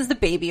Lorna sends the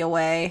baby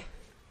away.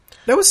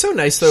 That was so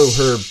nice, though,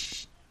 her,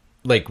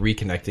 like,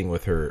 reconnecting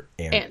with her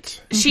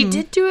aunt. And she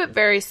did do it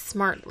very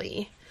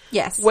smartly,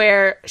 Yes.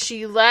 where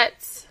she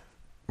lets...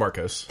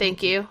 Marcos.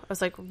 Thank you. I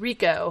was like,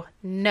 Rico,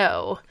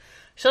 no.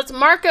 She lets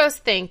Marcos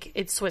think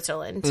it's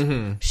Switzerland.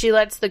 Mm-hmm. She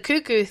lets the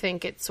cuckoo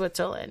think it's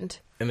Switzerland.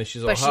 And then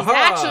she's But like, she's ha-ha.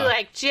 actually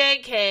like,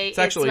 JK, it's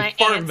actually my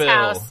Farmville.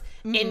 aunt's house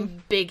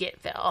in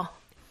Bigotville.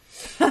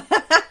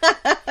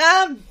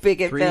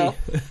 Bigotville.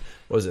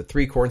 What was it,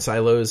 3 corn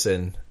silos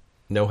and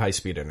no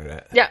high-speed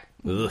internet. Yeah.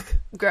 Ugh.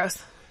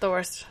 Gross. The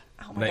worst.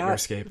 Oh my Nightmare God.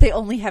 escape. They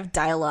only have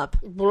dial-up.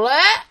 Blah.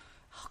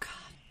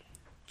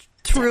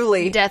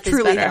 Truly. Death is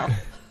truly better. hell.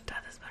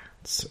 Death is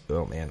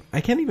oh man,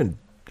 I can't even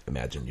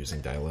imagine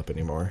using dial-up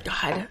anymore.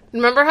 God,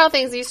 remember how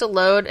things used to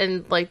load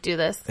and like do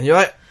this? And you're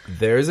like,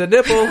 there's a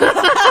nipple.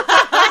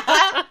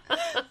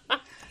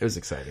 It was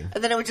exciting.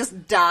 And then it would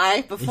just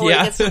die before it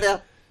gets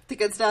to the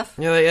good stuff.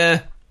 You're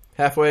like,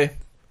 halfway,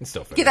 and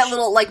still finished. Get that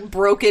little like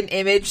broken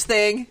image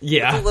thing.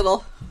 Yeah. With a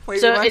little.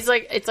 So it's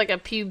like a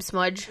pube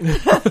smudge.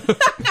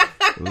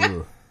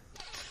 Ooh.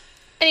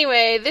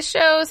 Anyway, this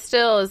show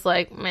still is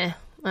like meh.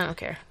 I don't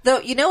care. Though,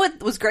 you know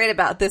what was great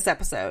about this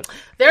episode?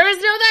 There was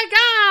no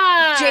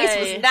that guy. Jace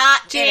was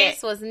not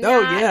Jace was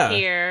not yeah.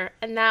 here,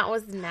 and that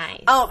was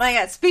nice. Oh my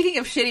god, speaking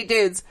of shitty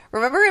dudes,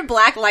 remember in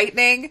Black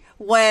Lightning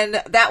when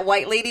that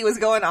white lady was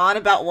going on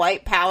about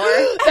white power?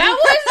 That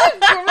was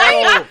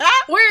great.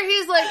 Where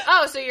he's like,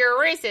 oh, so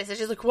you're a racist. And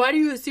she's like, why do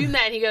you assume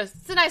that? And he goes,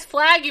 it's a nice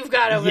flag you've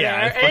got over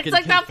there. And it's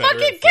like, that fucking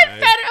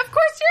Confederate. Of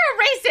course you're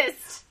a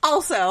racist.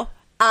 Also,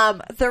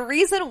 the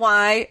reason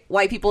why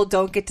white people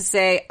don't get to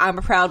say, I'm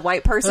a proud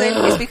white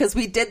person is because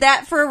we did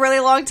that for a really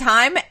long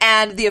time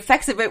and the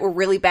effects of it were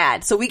really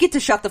bad. So we get to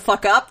shut the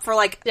fuck up for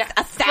like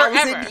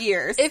 1,000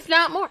 years. If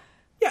not more.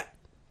 Yeah.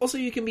 Also,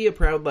 you can be a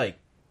proud, like,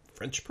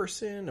 French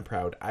person, a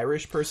proud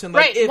Irish person.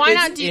 Like, right. Why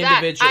not do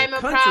that? individual I'm a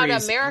proud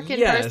American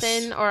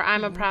person or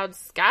I'm a proud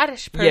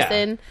Scottish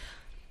person,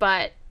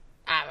 but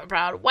I'm a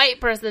proud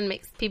white person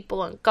makes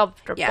people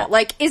uncomfortable. Yeah,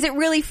 like, is it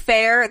really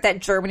fair that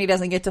Germany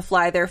doesn't get to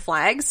fly their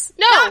flags?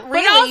 No, not but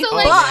really, also,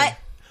 like, but...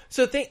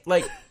 So think,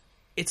 like,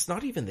 it's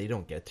not even they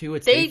don't get to,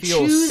 it's they feel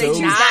choose so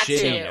not shitty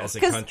to. as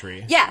a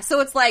country. Yeah, so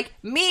it's like,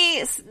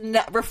 me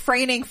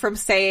refraining from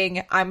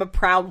saying I'm a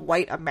proud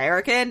white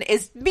American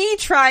is me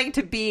trying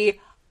to be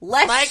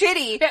less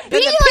shitty than the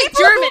people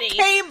Germany. who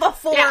came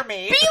before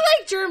me. Be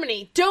like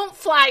Germany. Don't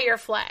fly your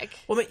flag.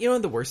 Well, but you know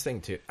the worst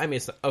thing too. I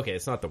mean,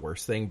 it's not the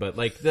worst thing, but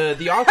like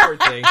the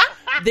awkward thing.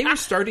 They were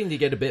starting to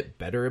get a bit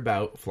better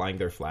about flying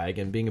their flag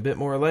and being a bit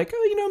more like,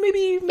 oh, you know,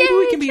 maybe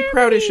we can be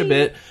proudish a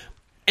bit.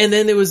 And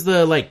then there was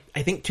the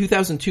I think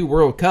 2002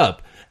 World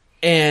Cup,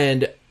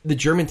 and the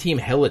German team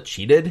hella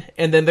cheated.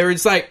 And then they were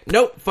just like,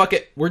 nope, fuck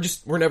it, we're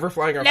never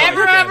flying our flag again.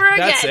 Never ever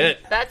again.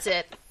 That's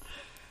it.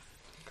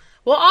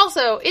 Well,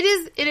 also, it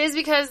is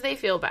because they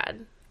feel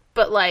bad.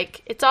 But,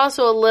 like, it's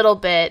also a little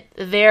bit,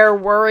 they're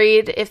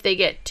worried if they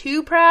get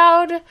too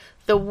proud,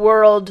 the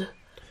world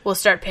will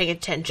start paying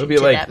attention They'll be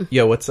to like, them.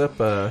 yo, what's up?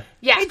 Yeah,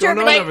 what's going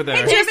on over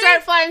there? They just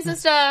start flying some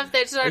stuff,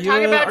 they start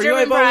talking about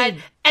German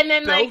pride, and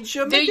then,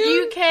 Belgium like,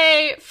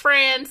 the UK,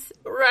 France,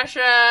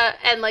 Russia,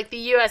 and, like, the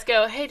US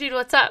go, hey, dude,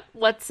 what's up?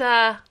 What's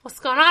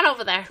going on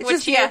over there?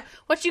 What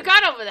you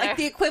got over there? Like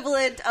the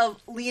equivalent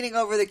of leaning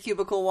over the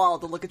cubicle wall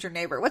to look at your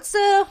neighbor. What's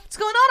going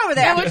on over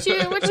there? Yeah, what you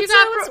got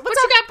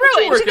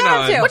brewing? What you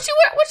got up to? What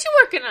you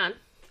working on?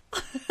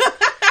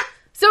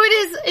 So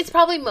it's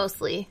probably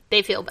mostly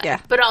they feel bad.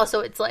 Yeah. But also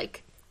it's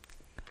like,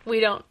 we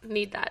don't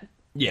need that.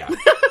 Yeah.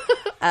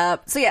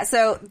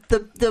 So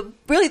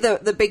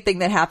the big thing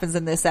that happens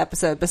in this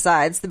episode,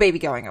 besides the baby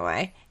going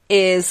away,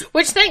 is...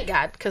 Which, thank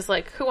God, because,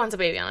 like, who wants a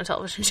baby on a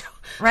television show?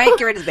 Right?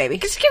 Get rid of the baby.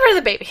 Just get rid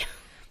of the baby.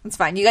 It's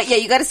fine. You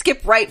got to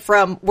skip right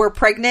from we're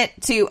pregnant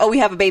to, we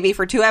have a baby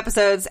for 2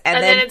 episodes,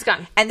 and then it's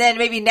gone. And then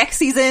maybe next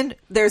season,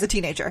 there's a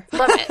teenager.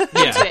 Love it.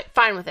 Into it.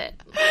 Fine with it.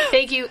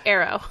 Thank you,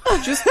 Arrow.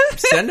 Just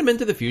send him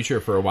into the future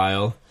for a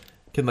while.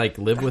 Can, like,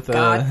 live with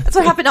God. That's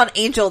what happened on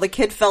Angel. The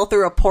kid fell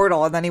through a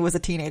portal, and then he was a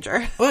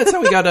teenager. Well, that's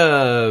how we got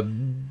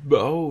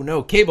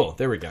Cable.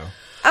 There we go.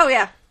 Oh,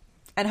 yeah.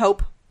 And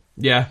Hope.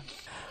 Yeah.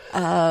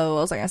 What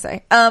was I going to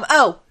say?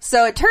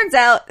 So it turns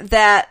out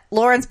that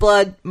Lauren's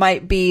blood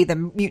might be the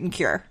mutant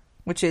cure,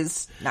 which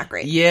is not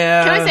great.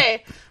 Yeah. Can I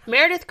say,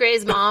 Meredith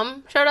Grey's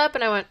mom showed up,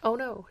 and I went, oh,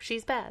 no,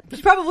 she's bad.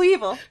 She's probably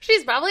evil.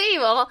 She's probably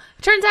evil.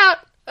 Turns out,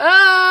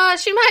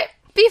 she might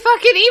be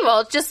fucking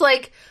evil. Just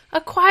like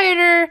a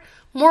quieter,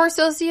 more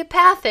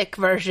sociopathic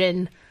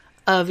version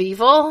of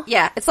evil.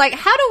 Yeah, it's like,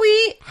 how do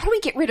we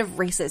get rid of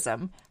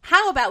racism?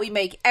 How about we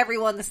make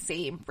everyone the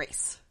same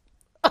race?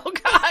 Oh,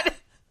 God.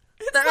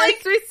 That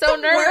makes me so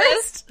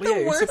nervous. Well, yeah,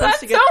 you're supposed That's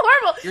to get, so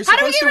horrible. You're How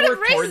do we supposed get to rid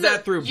work of toward racism?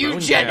 that through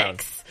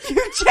Eugenics.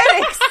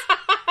 Eugenics.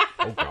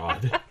 Oh,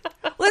 God.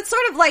 Well, it's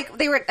sort of like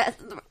they were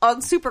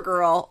on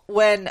Supergirl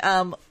when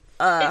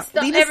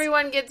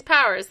everyone gets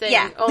powers.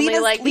 Only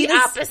Lena's, the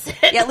opposite.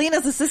 Yeah,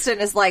 Lena's assistant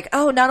is like,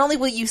 oh, not only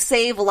will you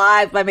save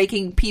lives by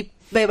making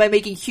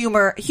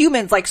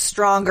humans like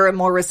stronger and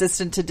more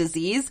resistant to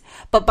disease,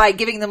 but by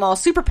giving them all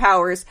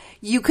superpowers,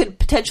 you could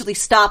potentially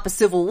stop a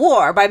civil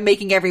war by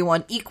making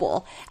everyone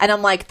equal. And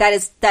I'm like, that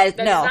is no. Not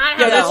Yeah, how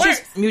that's that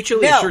just works.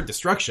 mutually assured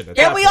destruction.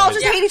 And we all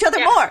just hate each other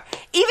more.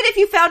 Even if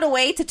you found a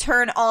way to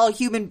turn all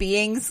human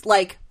beings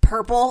like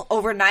purple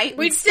overnight,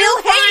 we'd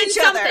still hate each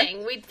other.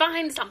 We'd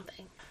find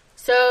something.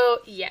 So,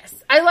 yes.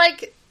 I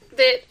like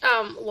that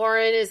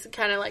Lauren is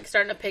kind of like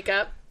starting to pick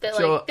up that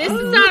like, this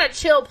is not a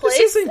chill place,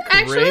 this isn't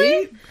actually.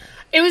 great.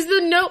 It was the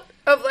note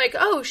of like,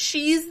 oh,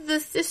 she's the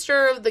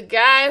sister of the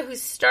guy who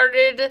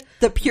started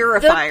the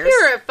purifiers.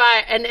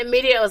 And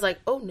immediately I was like,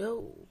 oh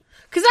no.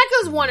 Because that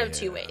goes one of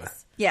two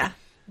ways. Yeah.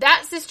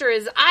 That sister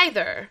is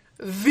either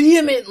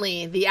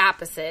vehemently the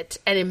opposite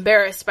and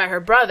embarrassed by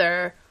her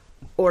brother,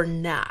 or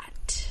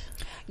not.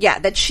 Yeah,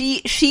 that she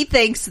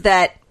thinks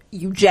that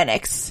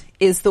eugenics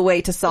is the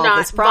way to solve Not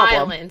this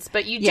problem. violence,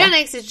 but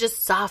eugenics is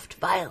just soft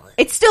violence.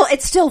 It's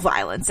still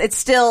violence. It's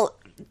still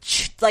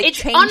like It's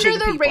changing under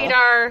the people.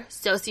 radar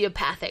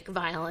sociopathic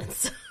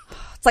violence.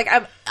 It's like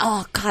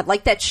oh god,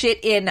 like that shit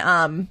in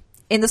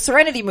the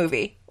Serenity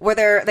movie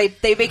where they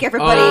make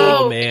everybody.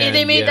 Oh, man,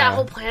 they made yeah. that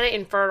whole planet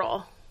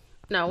infertile.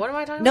 No, what am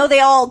I talking No,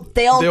 about?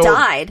 they all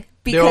died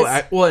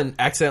because and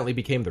accidentally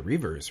became the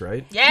Reavers,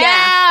 right?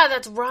 Yeah,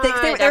 that's right.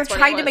 they were That's what it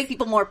trying to was. make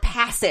people more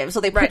passive,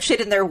 so they put shit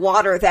in their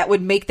water that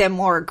would make them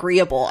more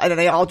agreeable, and then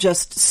they all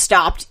just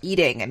stopped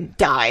eating and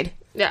died.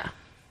 Yeah.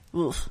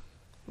 Oof.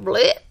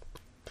 Blech.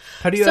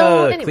 How do you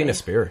So, anyway. clean a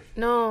spear?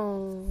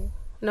 No,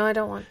 I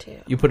don't want to.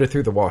 You put it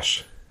through the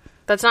wash.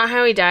 That's not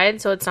how he died,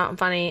 so it's not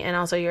funny, and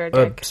also you're a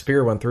A dick.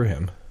 spear went through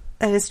him.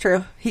 That is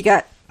true. He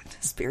got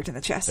speared in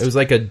the chest. It was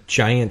like a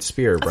giant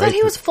spear, I right? thought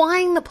he was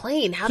flying the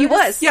plane. How He did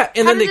this- was. Yeah,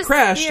 and how then they did this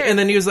crashed, spear- and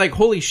then he was like,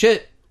 "Holy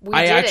shit!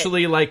 I did it."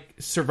 actually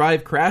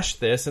survived crashed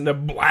this," and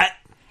then blat.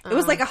 It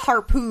was like a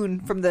harpoon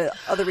from the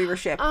other Reaver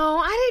ship. Oh,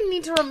 I didn't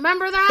need to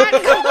remember that.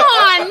 Come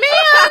on,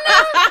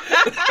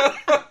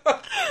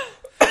 man.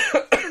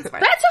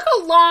 That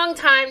took a long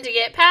time to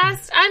get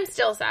past. I'm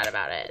still sad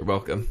about it. You're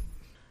welcome.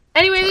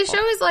 Anyway, the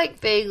show is like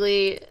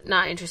vaguely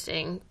not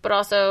interesting, but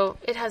also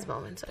it has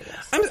moments, I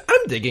guess.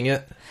 I'm digging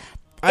it.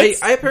 I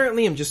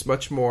apparently am just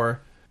much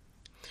more.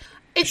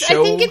 I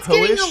think it's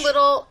getting Showish? a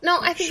little. No,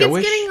 I think Showish?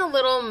 it's getting a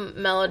little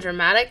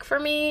melodramatic for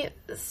me.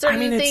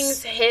 Certain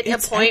things hit a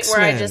it's point where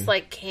I X-Men. just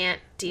like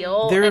can't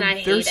deal, They're and I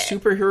hate it.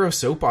 superhero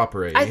soap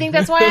opera. I think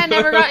that's why I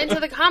never got into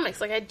the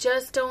comics. Like, I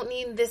just don't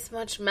need this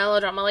much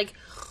melodrama. Like,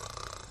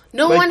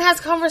 no Like- one has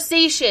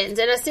conversations,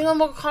 and a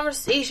single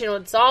conversation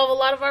would solve a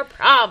lot of our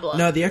problems.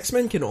 No, the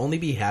X-Men can only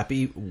be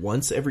happy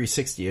once every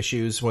 60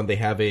 issues when they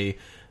have a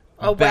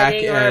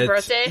wedding or a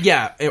birthday?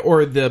 Yeah,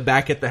 or the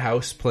back at the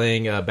house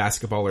playing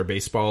basketball or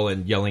baseball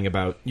and yelling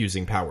about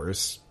using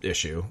powers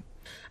issue.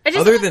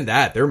 Other than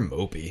that, they're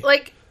mopey.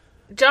 Like,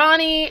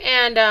 Johnny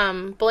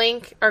and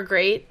Blink are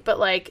great, but,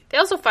 like, they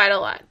also fight a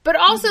lot. But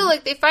also,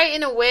 like, they fight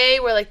in a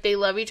way where, like, they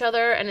love each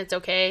other and it's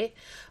okay.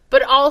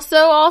 But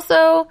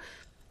also,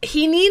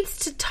 he needs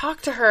to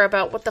talk to her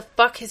about what the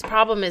fuck his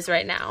problem is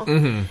right now.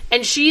 Mm-hmm.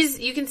 And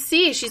you can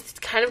see she's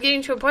kind of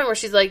getting to a point where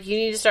she's like, you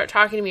need to start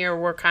talking to me or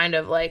we're kind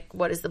of like,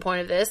 what is the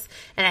point of this?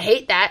 And I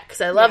hate that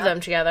because I love them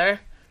together.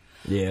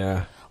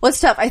 Yeah. Well, it's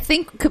tough. I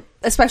think,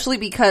 especially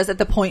because at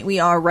the point we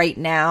are right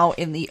now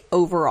in the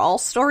overall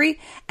story,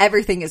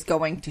 everything is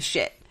going to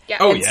shit. Yeah.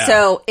 Oh, And yeah.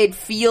 so it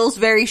feels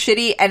very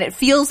shitty, and it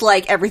feels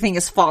like everything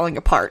is falling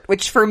apart,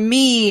 which for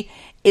me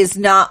is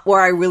not where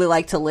I really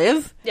like to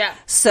live. Yeah.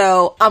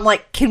 So I'm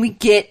like, can we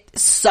get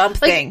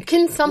something? Like,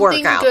 can work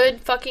something out?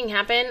 good fucking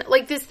happen?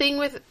 Like, this thing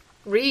with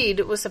Reed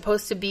was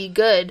supposed to be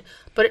good,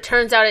 but it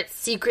turns out it's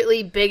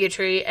secretly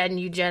bigotry and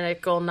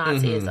eugenical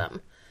Nazism. Mm-hmm.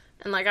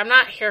 And, like, I'm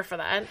not here for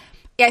that.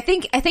 Yeah, I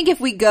think if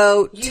we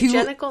go too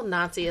Eugenical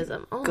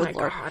Nazism. Oh, my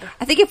Lord. God.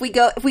 I think if we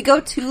go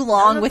too None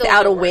long of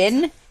without a those are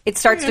win, it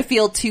starts to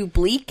feel too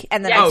bleak,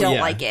 and then Yeah. I Oh, don't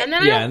yeah. like it. And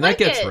then Yeah, I don't and that like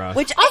gets it. rough.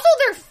 Which Also,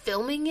 they're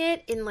filming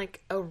it in,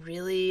 like, a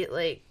really,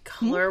 like,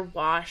 color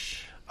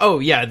wash. Oh,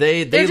 yeah,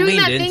 they They're doing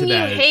leaned that into thing you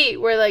that. hate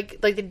where,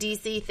 like the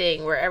DC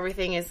thing where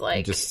everything is,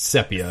 like, Just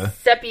sepia.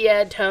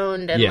 sepia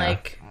toned and, Yeah.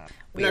 like,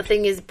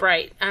 nothing is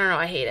bright. I don't know.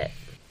 I hate it.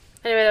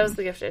 Anyway, that was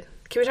The Gifted.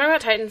 Can we talk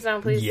about Titans now,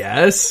 please?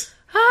 Yes.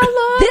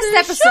 I love this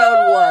episode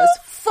show. was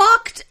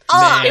fucked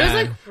up. Man. It was,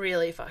 like,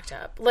 really fucked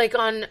up. Like,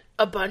 on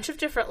a bunch of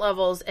different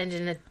levels and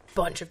in a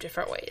bunch of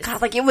different ways.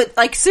 God, like it would,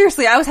 like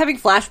seriously, I was having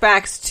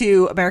flashbacks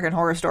to American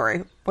Horror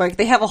Story. Like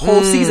they have a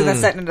whole season that's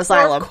set in an Poor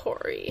asylum.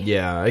 Corey.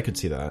 Yeah, I could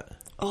see that.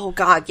 Oh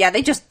God, yeah,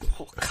 they just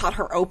cut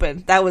her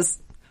open. That was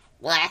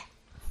blah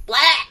blah.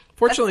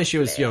 Fortunately, she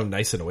was,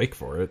 nice and awake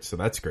for it, so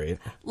that's great.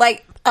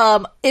 Like,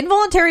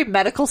 involuntary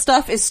medical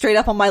stuff is straight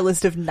up on my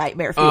list of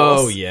nightmare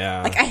fuels. Oh,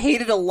 yeah. Like I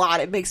hate it a lot.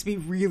 It makes me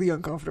really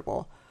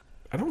uncomfortable.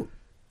 I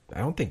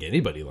don't think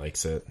anybody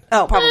likes it.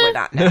 Oh, probably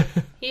not. No.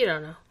 You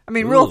don't know. I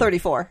mean, Rule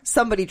 34.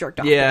 Somebody jerked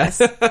off. Yeah. To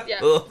this. Yeah.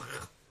 Ugh.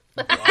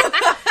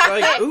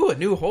 Like, ooh, a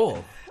new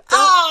hole.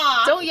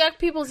 Don't yuck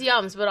people's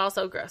yums, but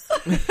also gross.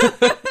 This is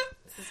a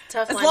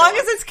tough As line long to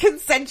as it's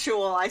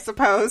consensual, I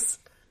suppose.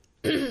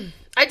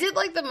 I did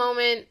like the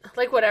moment,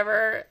 like,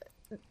 whatever,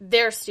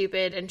 they're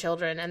stupid and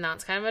children, and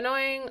that's kind of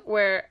annoying,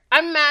 where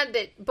I'm mad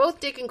that both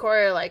Dick and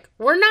Corey are like,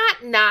 we're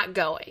not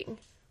going.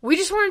 We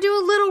just want to do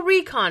a little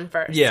recon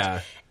first.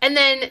 Yeah. And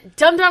then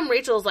Dum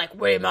Rachel's like,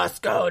 we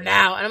must go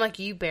now. And I'm like,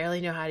 you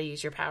barely know how to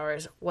use your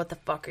powers. What the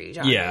fuck are you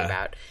talking Yeah.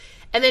 about?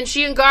 And then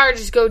she and Gar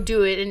just go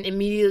do it and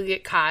immediately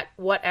get caught.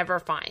 Whatever,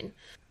 fine.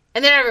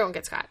 And then everyone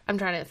gets caught. I'm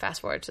trying to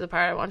fast forward to the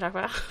part I want to talk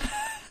about.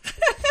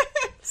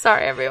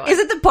 Sorry, everyone. Is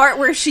it the part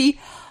where she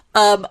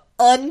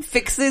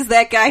unfixes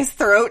that guy's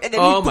throat and then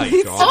Oh he my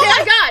bleeds God. to Oh death?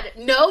 my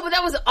god, no, but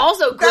that was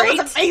also That great.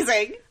 was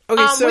amazing.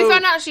 Okay, so we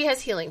found out she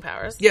has healing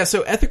powers. yeah.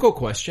 So ethical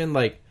question,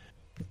 like,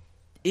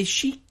 is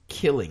she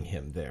killing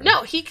him there?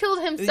 No, he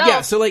killed himself.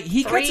 Yeah. So like,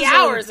 he 3 cuts his own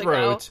hours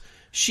throat. ago.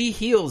 She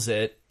heals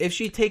it. If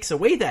she takes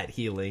away that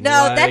healing,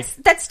 No, like,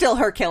 that's still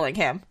her killing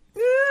him.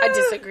 I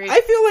disagree.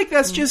 I feel like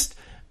that's just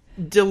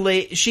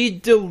she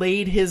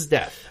delayed his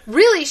death.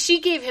 Really,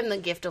 she gave him the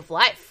gift of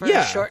life for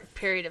a short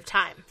period of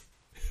time.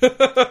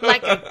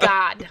 Like a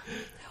god.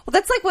 Well,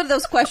 that's like one of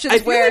those questions I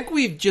feel where like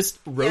we've just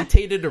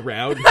rotated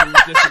around who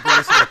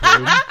disagrees with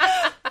whom.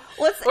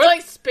 We're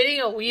like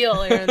spinning a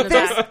wheel here in the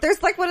back.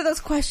 There's like one of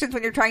those questions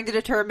when you're trying to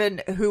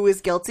determine who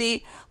is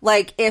guilty.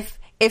 Like if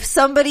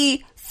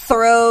somebody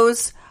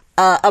throws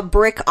a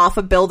brick off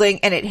a building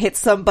and it hits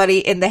somebody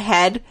in the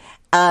head,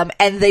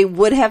 and they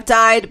would have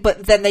died,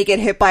 but then they get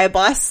hit by a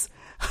bus.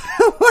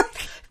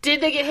 Did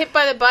they get hit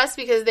by the bus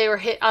because they were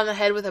hit on the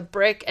head with a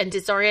brick and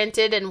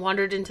disoriented and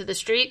wandered into the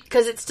street?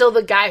 Because it's still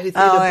the guy who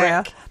threw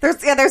the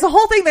brick. There's a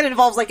whole thing that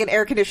involves like an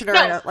air conditioner.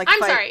 No, and a, like, I'm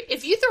fight. sorry.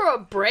 If you throw a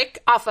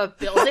brick off a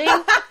building,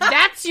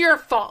 that's your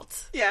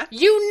fault. Yeah.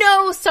 You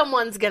know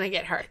someone's gonna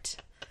get hurt.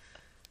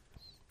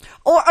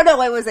 Or no,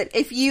 what was it?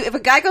 If a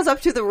guy goes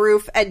up to the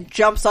roof and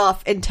jumps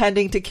off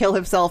intending to kill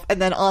himself, and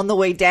then on the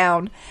way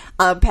down,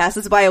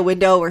 passes by a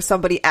window where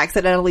somebody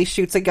accidentally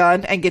shoots a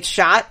gun and gets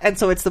shot, and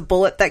so it's the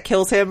bullet that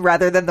kills him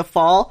rather than the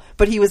fall,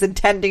 but he was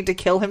intending to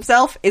kill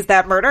himself, is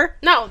that murder?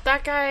 No,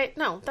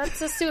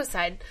 that's a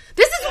suicide.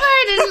 This is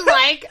why I didn't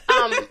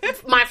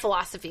like my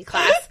philosophy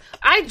class.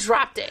 I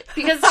dropped it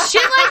because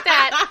shit like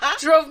that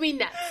drove me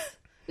nuts.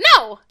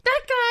 No,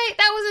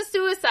 that was a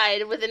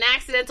suicide with an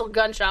accidental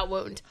gunshot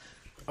wound.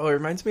 Oh, it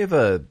reminds me of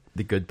The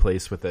Good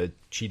Place with the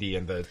Chidi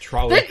and the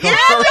trolley car. Yeah,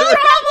 no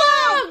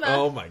problem!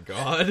 Oh my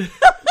god.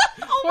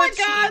 Oh my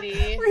god.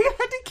 Chidi. Where you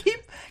had to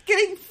keep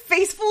getting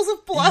facefuls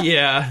of blood.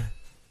 Yeah.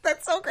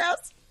 That's so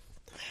gross.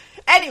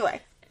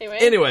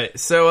 Anyway,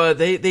 so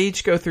they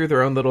each go through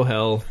their own little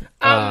hell.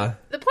 The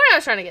point I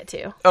was trying to get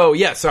to. Oh,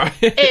 yeah, sorry.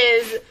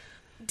 is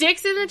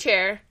Dick's in the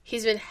chair.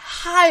 He's been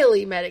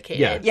highly medicated.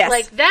 Yeah. Yes.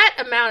 Like, that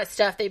amount of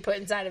stuff they put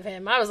inside of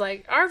him. I was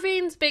like, are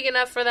veins big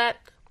enough for that?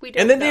 We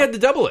don't And then know. they had to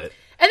double it.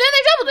 And then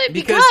they doubled it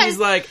Because he's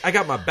like, I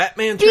got my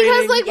Batman training.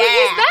 Because, like, with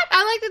his bat,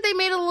 I like that they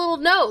made a little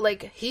note.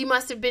 Like, he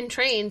must have been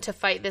trained to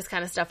fight this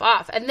kind of stuff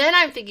off. And then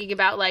I'm thinking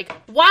about, like,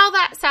 while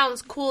that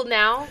sounds cool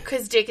now,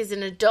 because Dick is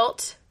an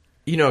adult,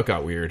 You know it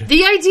got weird.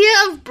 the idea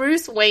of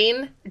Bruce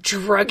Wayne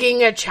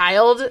drugging a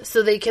child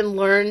so they can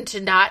learn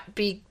to not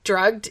be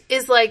drugged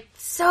is, like,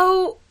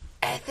 so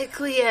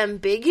ethically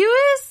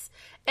ambiguous.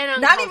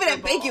 And Not even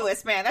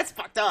ambiguous, man. That's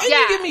fucked up. And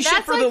you give me shit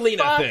that's, for the like,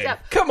 Lena fucked thing.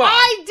 up. Come on.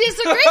 I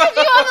disagree with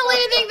you on the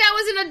Lena thing. That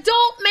was an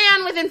adult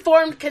man with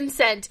informed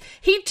consent.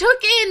 He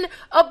took in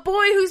a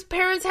boy whose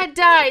parents had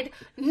died,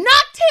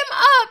 knocked him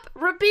up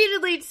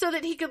repeatedly so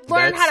that he could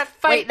learn how to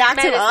fight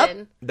knocked him up?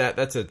 medicine.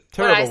 That's a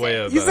terrible way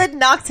of... You said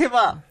knocked him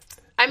up.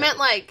 I meant,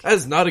 like... That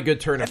is not a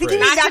good turn of think phrase.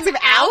 you mean knocked him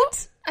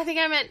out? I think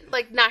I meant,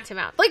 like, knocked him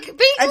out. Like, And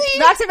basically...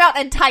 knocked him out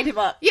and tied him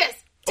up. Yes.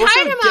 Also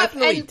Tied him up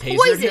definitely and tasered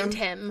poisoned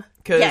him. him.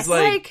 Because, Yes.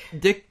 like,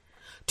 Dick...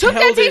 Took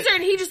that held it- taser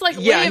and he just, like,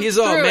 Yeah, lived he's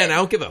all, through man, it. I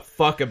don't give a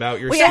fuck about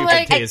your Yeah, stupid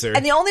like- taser.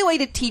 And the only way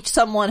to teach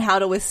someone how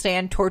to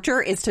withstand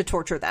torture is to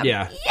torture them.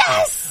 Yeah.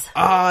 Yes!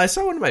 I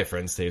saw one of my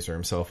friends taser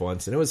himself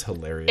once, and it was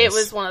hilarious. It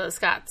was one of the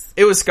Scots.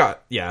 It was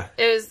Scott, yeah.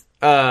 It was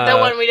the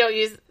one we don't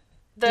use.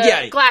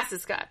 The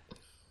glasses Scott.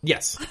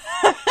 Yes.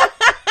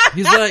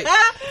 He's like,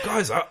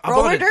 guys, I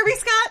Roller bought it. derby,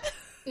 Scott?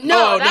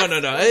 No, Oh, that's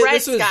no. Red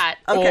This was Scott.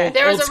 Okay. old-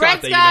 There was old a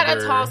red that you Scott,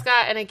 never- a tall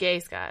Scott, and a gay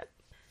Scott.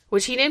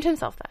 Which he named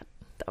himself that.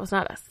 That was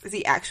not us. Is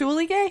he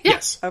actually gay?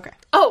 Yes. Okay.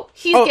 Oh,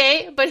 he's Oh.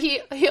 gay, but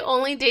he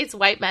only dates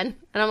white men.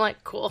 And I'm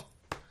like, cool.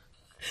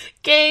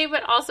 Gay,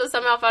 but also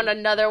somehow found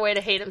another way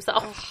to hate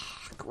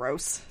himself.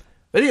 Gross.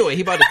 But anyway,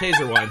 he bought a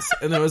taser once,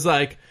 and then was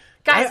like,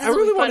 Guys, I this will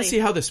really be want to funny. see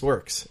how this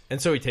works.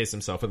 And so he tased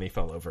himself, and he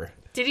fell over.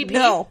 Did he pee?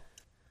 No.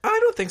 I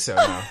don't think so,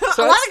 no.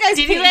 So A lot of guys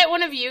Did pee. he let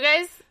one of you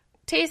guys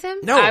tase him?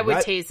 No, I would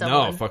that- tase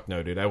someone. No, fuck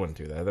no, dude. I wouldn't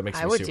do that. That makes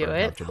I me would super do it.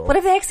 uncomfortable. What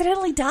if they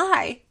accidentally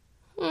die?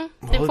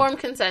 Informed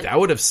consent. That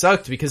would have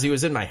sucked because he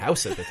was in my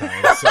house at the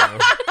time, so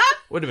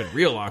would have been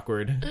real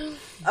awkward.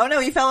 Oh no,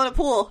 he fell in a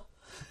pool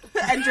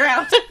and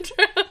drowned.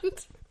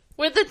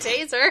 With the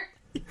taser.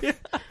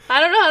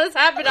 I don't know how this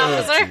happened,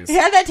 officer. jeez. He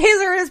had that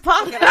taser in his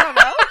pocket. I don't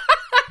know.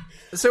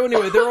 So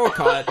anyway, they're all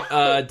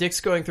caught.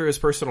 Dick's going through his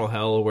personal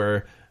hell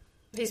where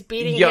He's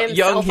beating young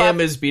himself him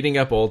up. is beating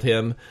up old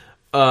him.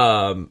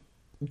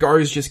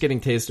 Gar's just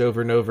getting tased over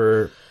and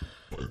over.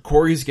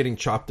 Corey's getting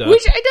chopped up.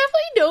 Which I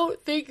definitely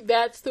don't think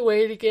that's the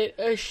way to get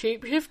a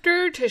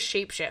shapeshifter to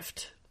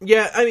shapeshift.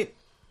 Yeah, I mean,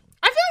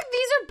 I feel like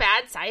these are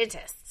bad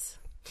scientists.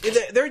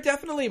 they're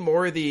definitely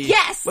more the...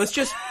 Yes! Let's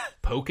just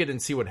poke it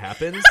and see what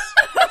happens.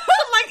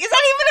 Like, is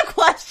that even a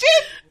question?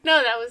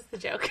 No, that was the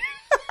joke.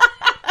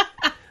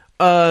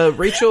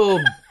 Rachel...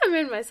 I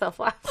made myself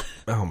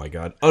laugh. Oh my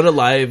god.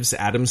 Unalives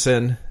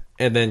Adamson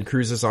and then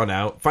cruises on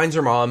out. Finds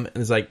her mom and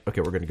is like,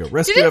 okay, we're going to go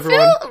rescue Did it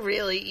everyone. feel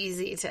really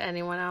easy to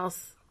anyone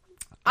else?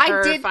 I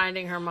Her did.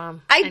 finding her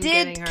mom. I and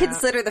getting did her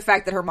consider the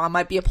fact that her mom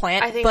might be a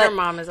plant. I think but her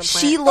mom is a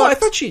She plant. Oh, I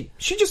looked. thought she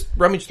just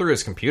rummaged through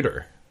his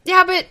computer. out.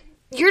 Yeah, but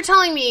you're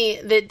telling me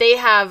that they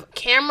have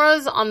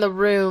cameras on the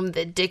room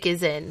that Dick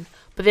is in,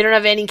 but they don't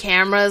have any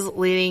cameras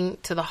leading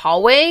to the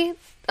hallway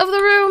of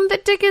the room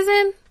that Dick is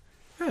in?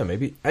 Yeah,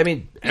 maybe. I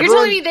mean, You're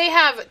telling me they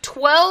have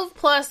 12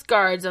 plus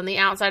guards on the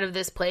outside of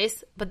this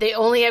place, but they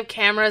only have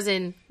cameras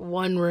in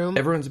one room?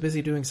 Everyone's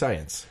busy doing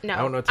science. No, I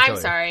don't know what to tell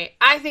I'm sorry.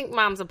 I think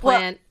Mom's a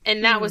plant,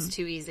 and that was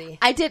too easy.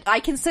 I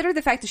considered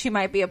the fact that she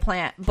might be a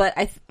plant,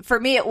 but for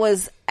me it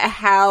was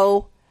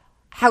how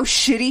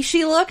shitty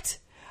she looked.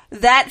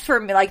 That for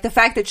me, like the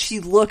fact that she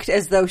looked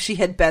as though she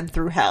had been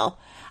through hell.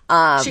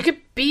 She could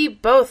be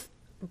both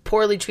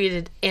poorly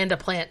treated and a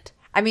plant.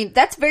 I mean,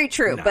 that's very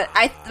true, but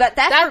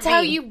that's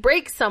how you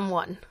break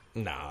someone.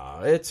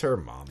 Nah, it's her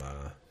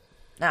mama.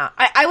 No,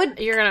 I would.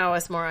 You're gonna owe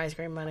us more ice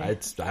cream money.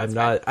 I'm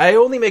not. I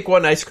only make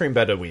one ice cream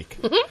bet a week.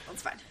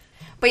 That's fine.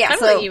 But yeah, I'm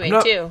so letting you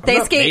make two. I'm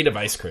not made of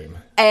ice cream.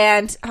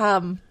 And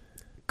Gar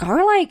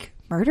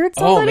murdered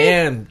somebody. Oh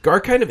man,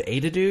 Gar kind of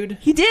ate a dude.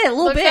 He did a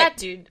little bit. That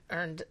dude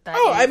earned that.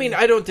 Oh, I mean,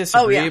 I don't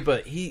disagree, yeah.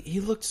 but he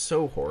looked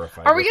so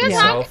horrified. Are we gonna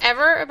himself. talk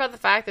ever about the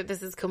fact that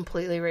this is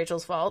completely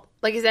Rachel's fault?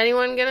 Like, is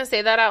anyone gonna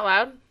say that out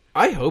loud?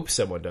 I hope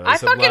someone does. I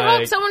fucking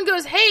hope someone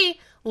goes, "Hey,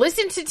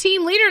 listen to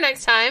Team Leader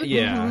next time."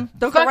 Yeah,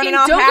 Don't go running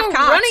off half-cocked.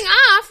 running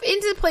off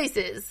into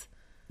places.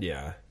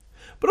 Yeah,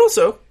 but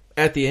also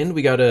at the end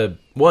we got a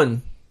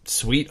one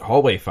sweet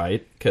hallway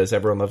fight because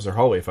everyone loves their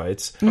hallway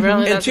fights,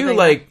 Really, and two,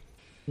 like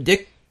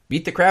Dick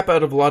beat the crap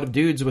out of a lot of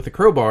dudes with a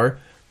crowbar.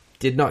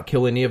 Did not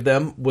kill any of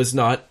them. Was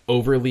not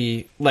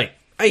overly like.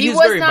 He was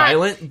very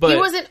violent, but he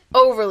wasn't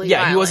overly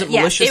violent. He wasn't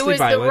maliciously It was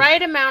violent. the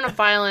right amount of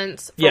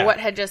violence for what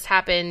had just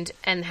happened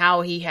and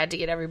how he had to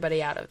get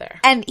everybody out of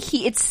there. And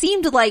it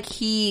seemed like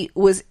he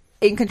was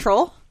in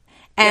control.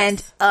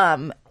 And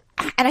and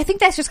I think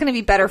that's just going to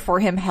be better for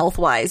him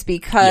health-wise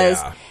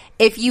because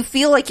if you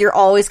feel like you're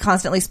always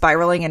constantly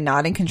spiraling and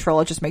not in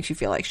control, it just makes you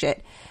feel like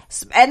shit.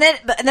 And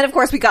then of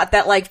course we got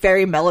that like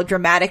very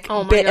melodramatic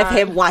bit of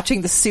him watching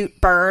the suit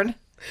burn.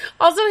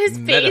 Also, his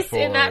face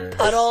in that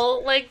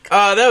puddle, like...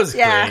 Oh, that was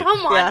great.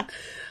 Come on. Yeah.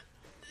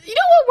 You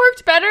know what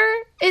worked better?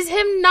 Is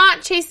him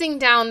not chasing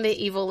down the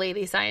evil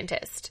lady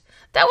scientist.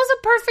 That was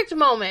a perfect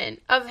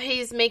moment of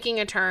he's making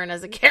a turn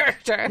as a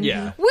character.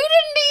 Yeah. We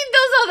didn't need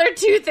those other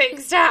two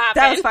things to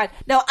happen. That was fine.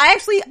 No,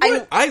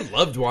 I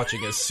loved watching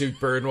his suit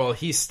burn while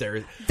he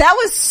stared. That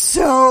was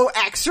so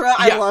extra.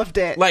 I loved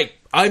it. Like,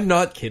 I'm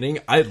not kidding.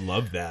 I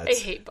love that. I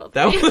hate both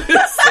that of you.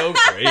 was so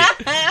great.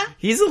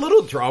 He's a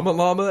little drama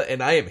llama,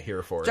 and I am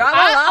here for it. Drama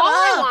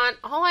llama.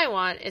 All I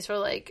want is for,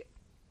 like,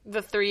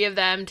 the three of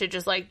them to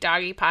just, like,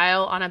 doggy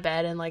pile on a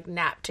bed and, like,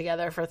 nap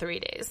together for 3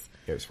 days.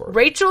 Here's for it.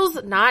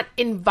 Rachel's not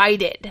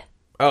invited.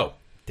 Oh,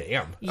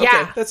 damn. Yeah.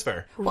 Okay, that's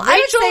fair. Well,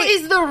 Rachel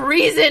is the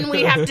reason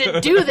we have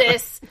to do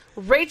this.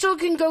 Rachel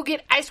can go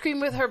get ice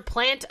cream with her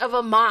plant of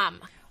a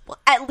mom. Well,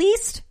 at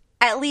least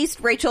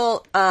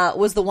Rachel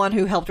was the one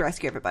who helped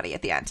rescue everybody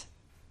at the end.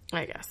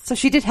 I guess. So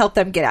she did help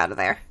them get out of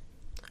there.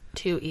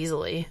 Too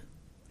easily.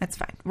 That's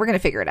fine. We're going to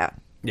figure it out.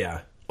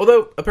 Yeah.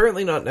 Although,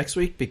 apparently not next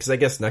week, because I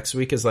guess next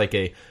week is like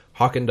a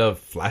Hawk and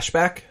Dove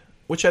flashback,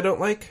 which I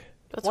don't like.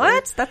 That's what?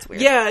 Weird. That's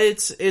weird. Yeah,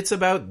 it's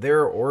about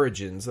their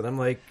origins, and I'm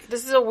like...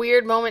 This is a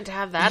weird moment to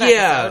have that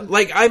episode.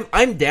 Like,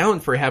 I'm down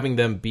for having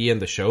them be in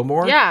the show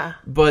more. Yeah.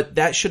 But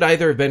that should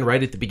either have been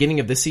right at the beginning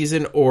of this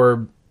season,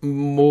 or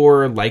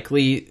more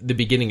likely the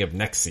beginning of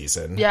next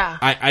season. Yeah.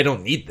 I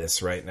don't need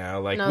this right now.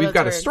 Like, No, we've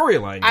got weird. a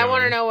storyline going. I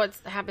want to know what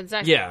happens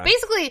next. Yeah.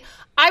 Basically,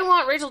 I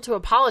want Rachel to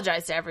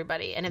apologize to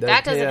everybody, and if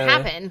that doesn't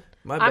happen,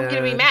 I'm going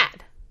to be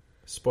mad.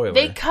 Spoiler.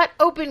 They cut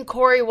open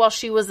Corey while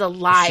she was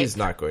alive. She's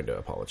not going to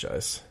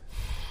apologize.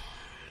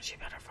 She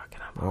better fucking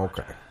apologize.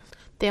 Okay.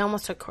 They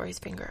almost took Corey's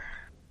finger.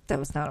 That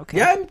was not okay.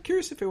 Yeah, I'm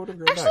curious if it would have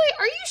grown Actually, back.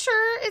 are you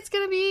sure it's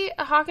going to be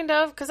a Hawk and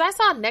Dove? Because I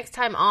saw Next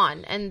Time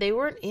On, and they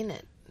weren't in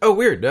it. Oh,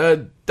 weird.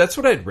 That's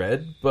what I'd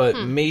read, but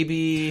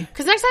maybe...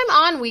 Because Next Time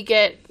On, we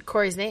get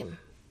Corey's name.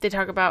 They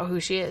talk about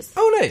who she is.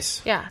 Oh,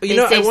 nice. Yeah, You they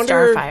know, say I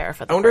wonder, Starfire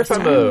for the I wonder if first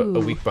I'm time. a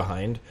week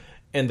behind.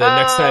 And the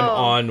Next Time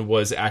On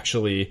was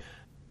actually...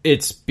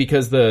 It's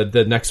because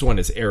the next one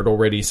is aired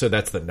already, so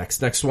that's the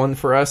next one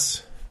for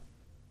us.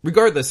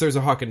 Regardless, there's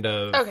a Hawk and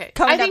Dove. Okay,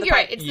 Coming I down think the you're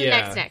pipe. right. It's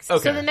Yeah. the next.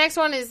 Okay. So the next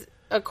one is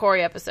a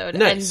Corey episode,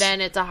 Nice. and then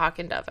it's a Hawk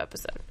and Dove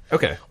episode.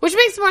 Okay. Which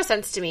makes more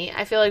sense to me.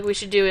 I feel like we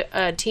should do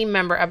a team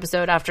member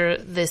episode after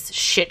this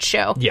shit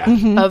show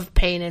Yeah. of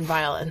pain and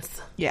violence.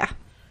 Yeah.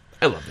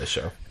 I love this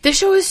show. This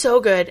show is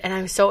so good, and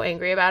I'm so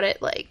angry about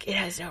it. Like, it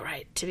has no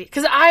right to be.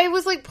 Because I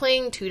was, like,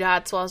 playing Two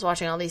Dots while I was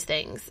watching all these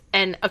things,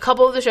 and a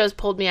couple of the shows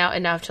pulled me out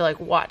enough to,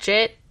 like, watch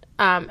it.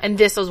 And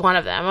this was one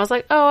of them. I was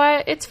like,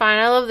 oh, it's fine.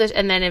 I love this.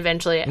 And then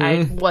eventually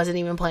I wasn't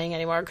even playing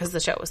anymore because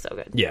the show was so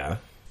good. Yeah.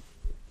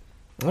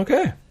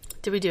 Okay.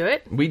 Did we do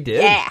it? We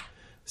did. Yeah.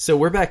 So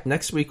we're back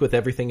next week with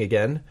Everything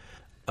Again.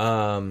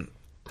 Everything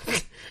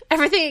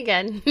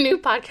Again. New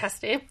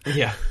podcast name.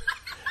 Yeah.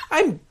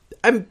 I'm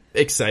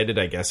excited,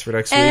 I guess, for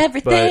next week.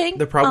 Everything, But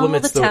the problem all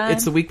the time.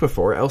 it's the week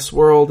before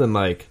Elseworld, and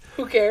like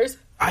Who cares?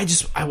 I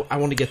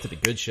want to get to the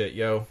good shit,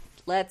 yo.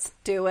 Let's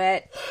do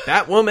it.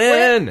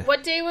 Batwoman.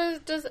 What day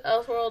does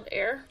Elseworld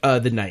air? The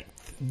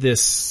 9th.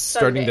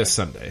 Starting this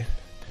Sunday.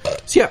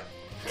 So yeah.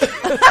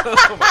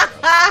 Oh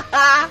my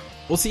God.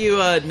 We'll see you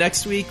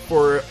next week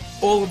for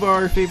all of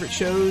our favorite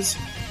shows.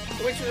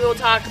 Which we will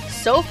talk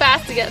so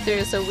fast to get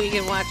through so we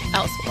can watch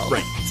Elseworld.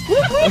 Right.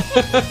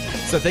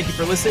 So thank you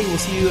for listening. We'll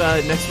see you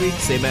next week.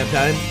 Same bad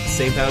time,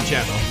 same pound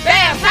channel.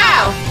 Bam,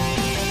 pow!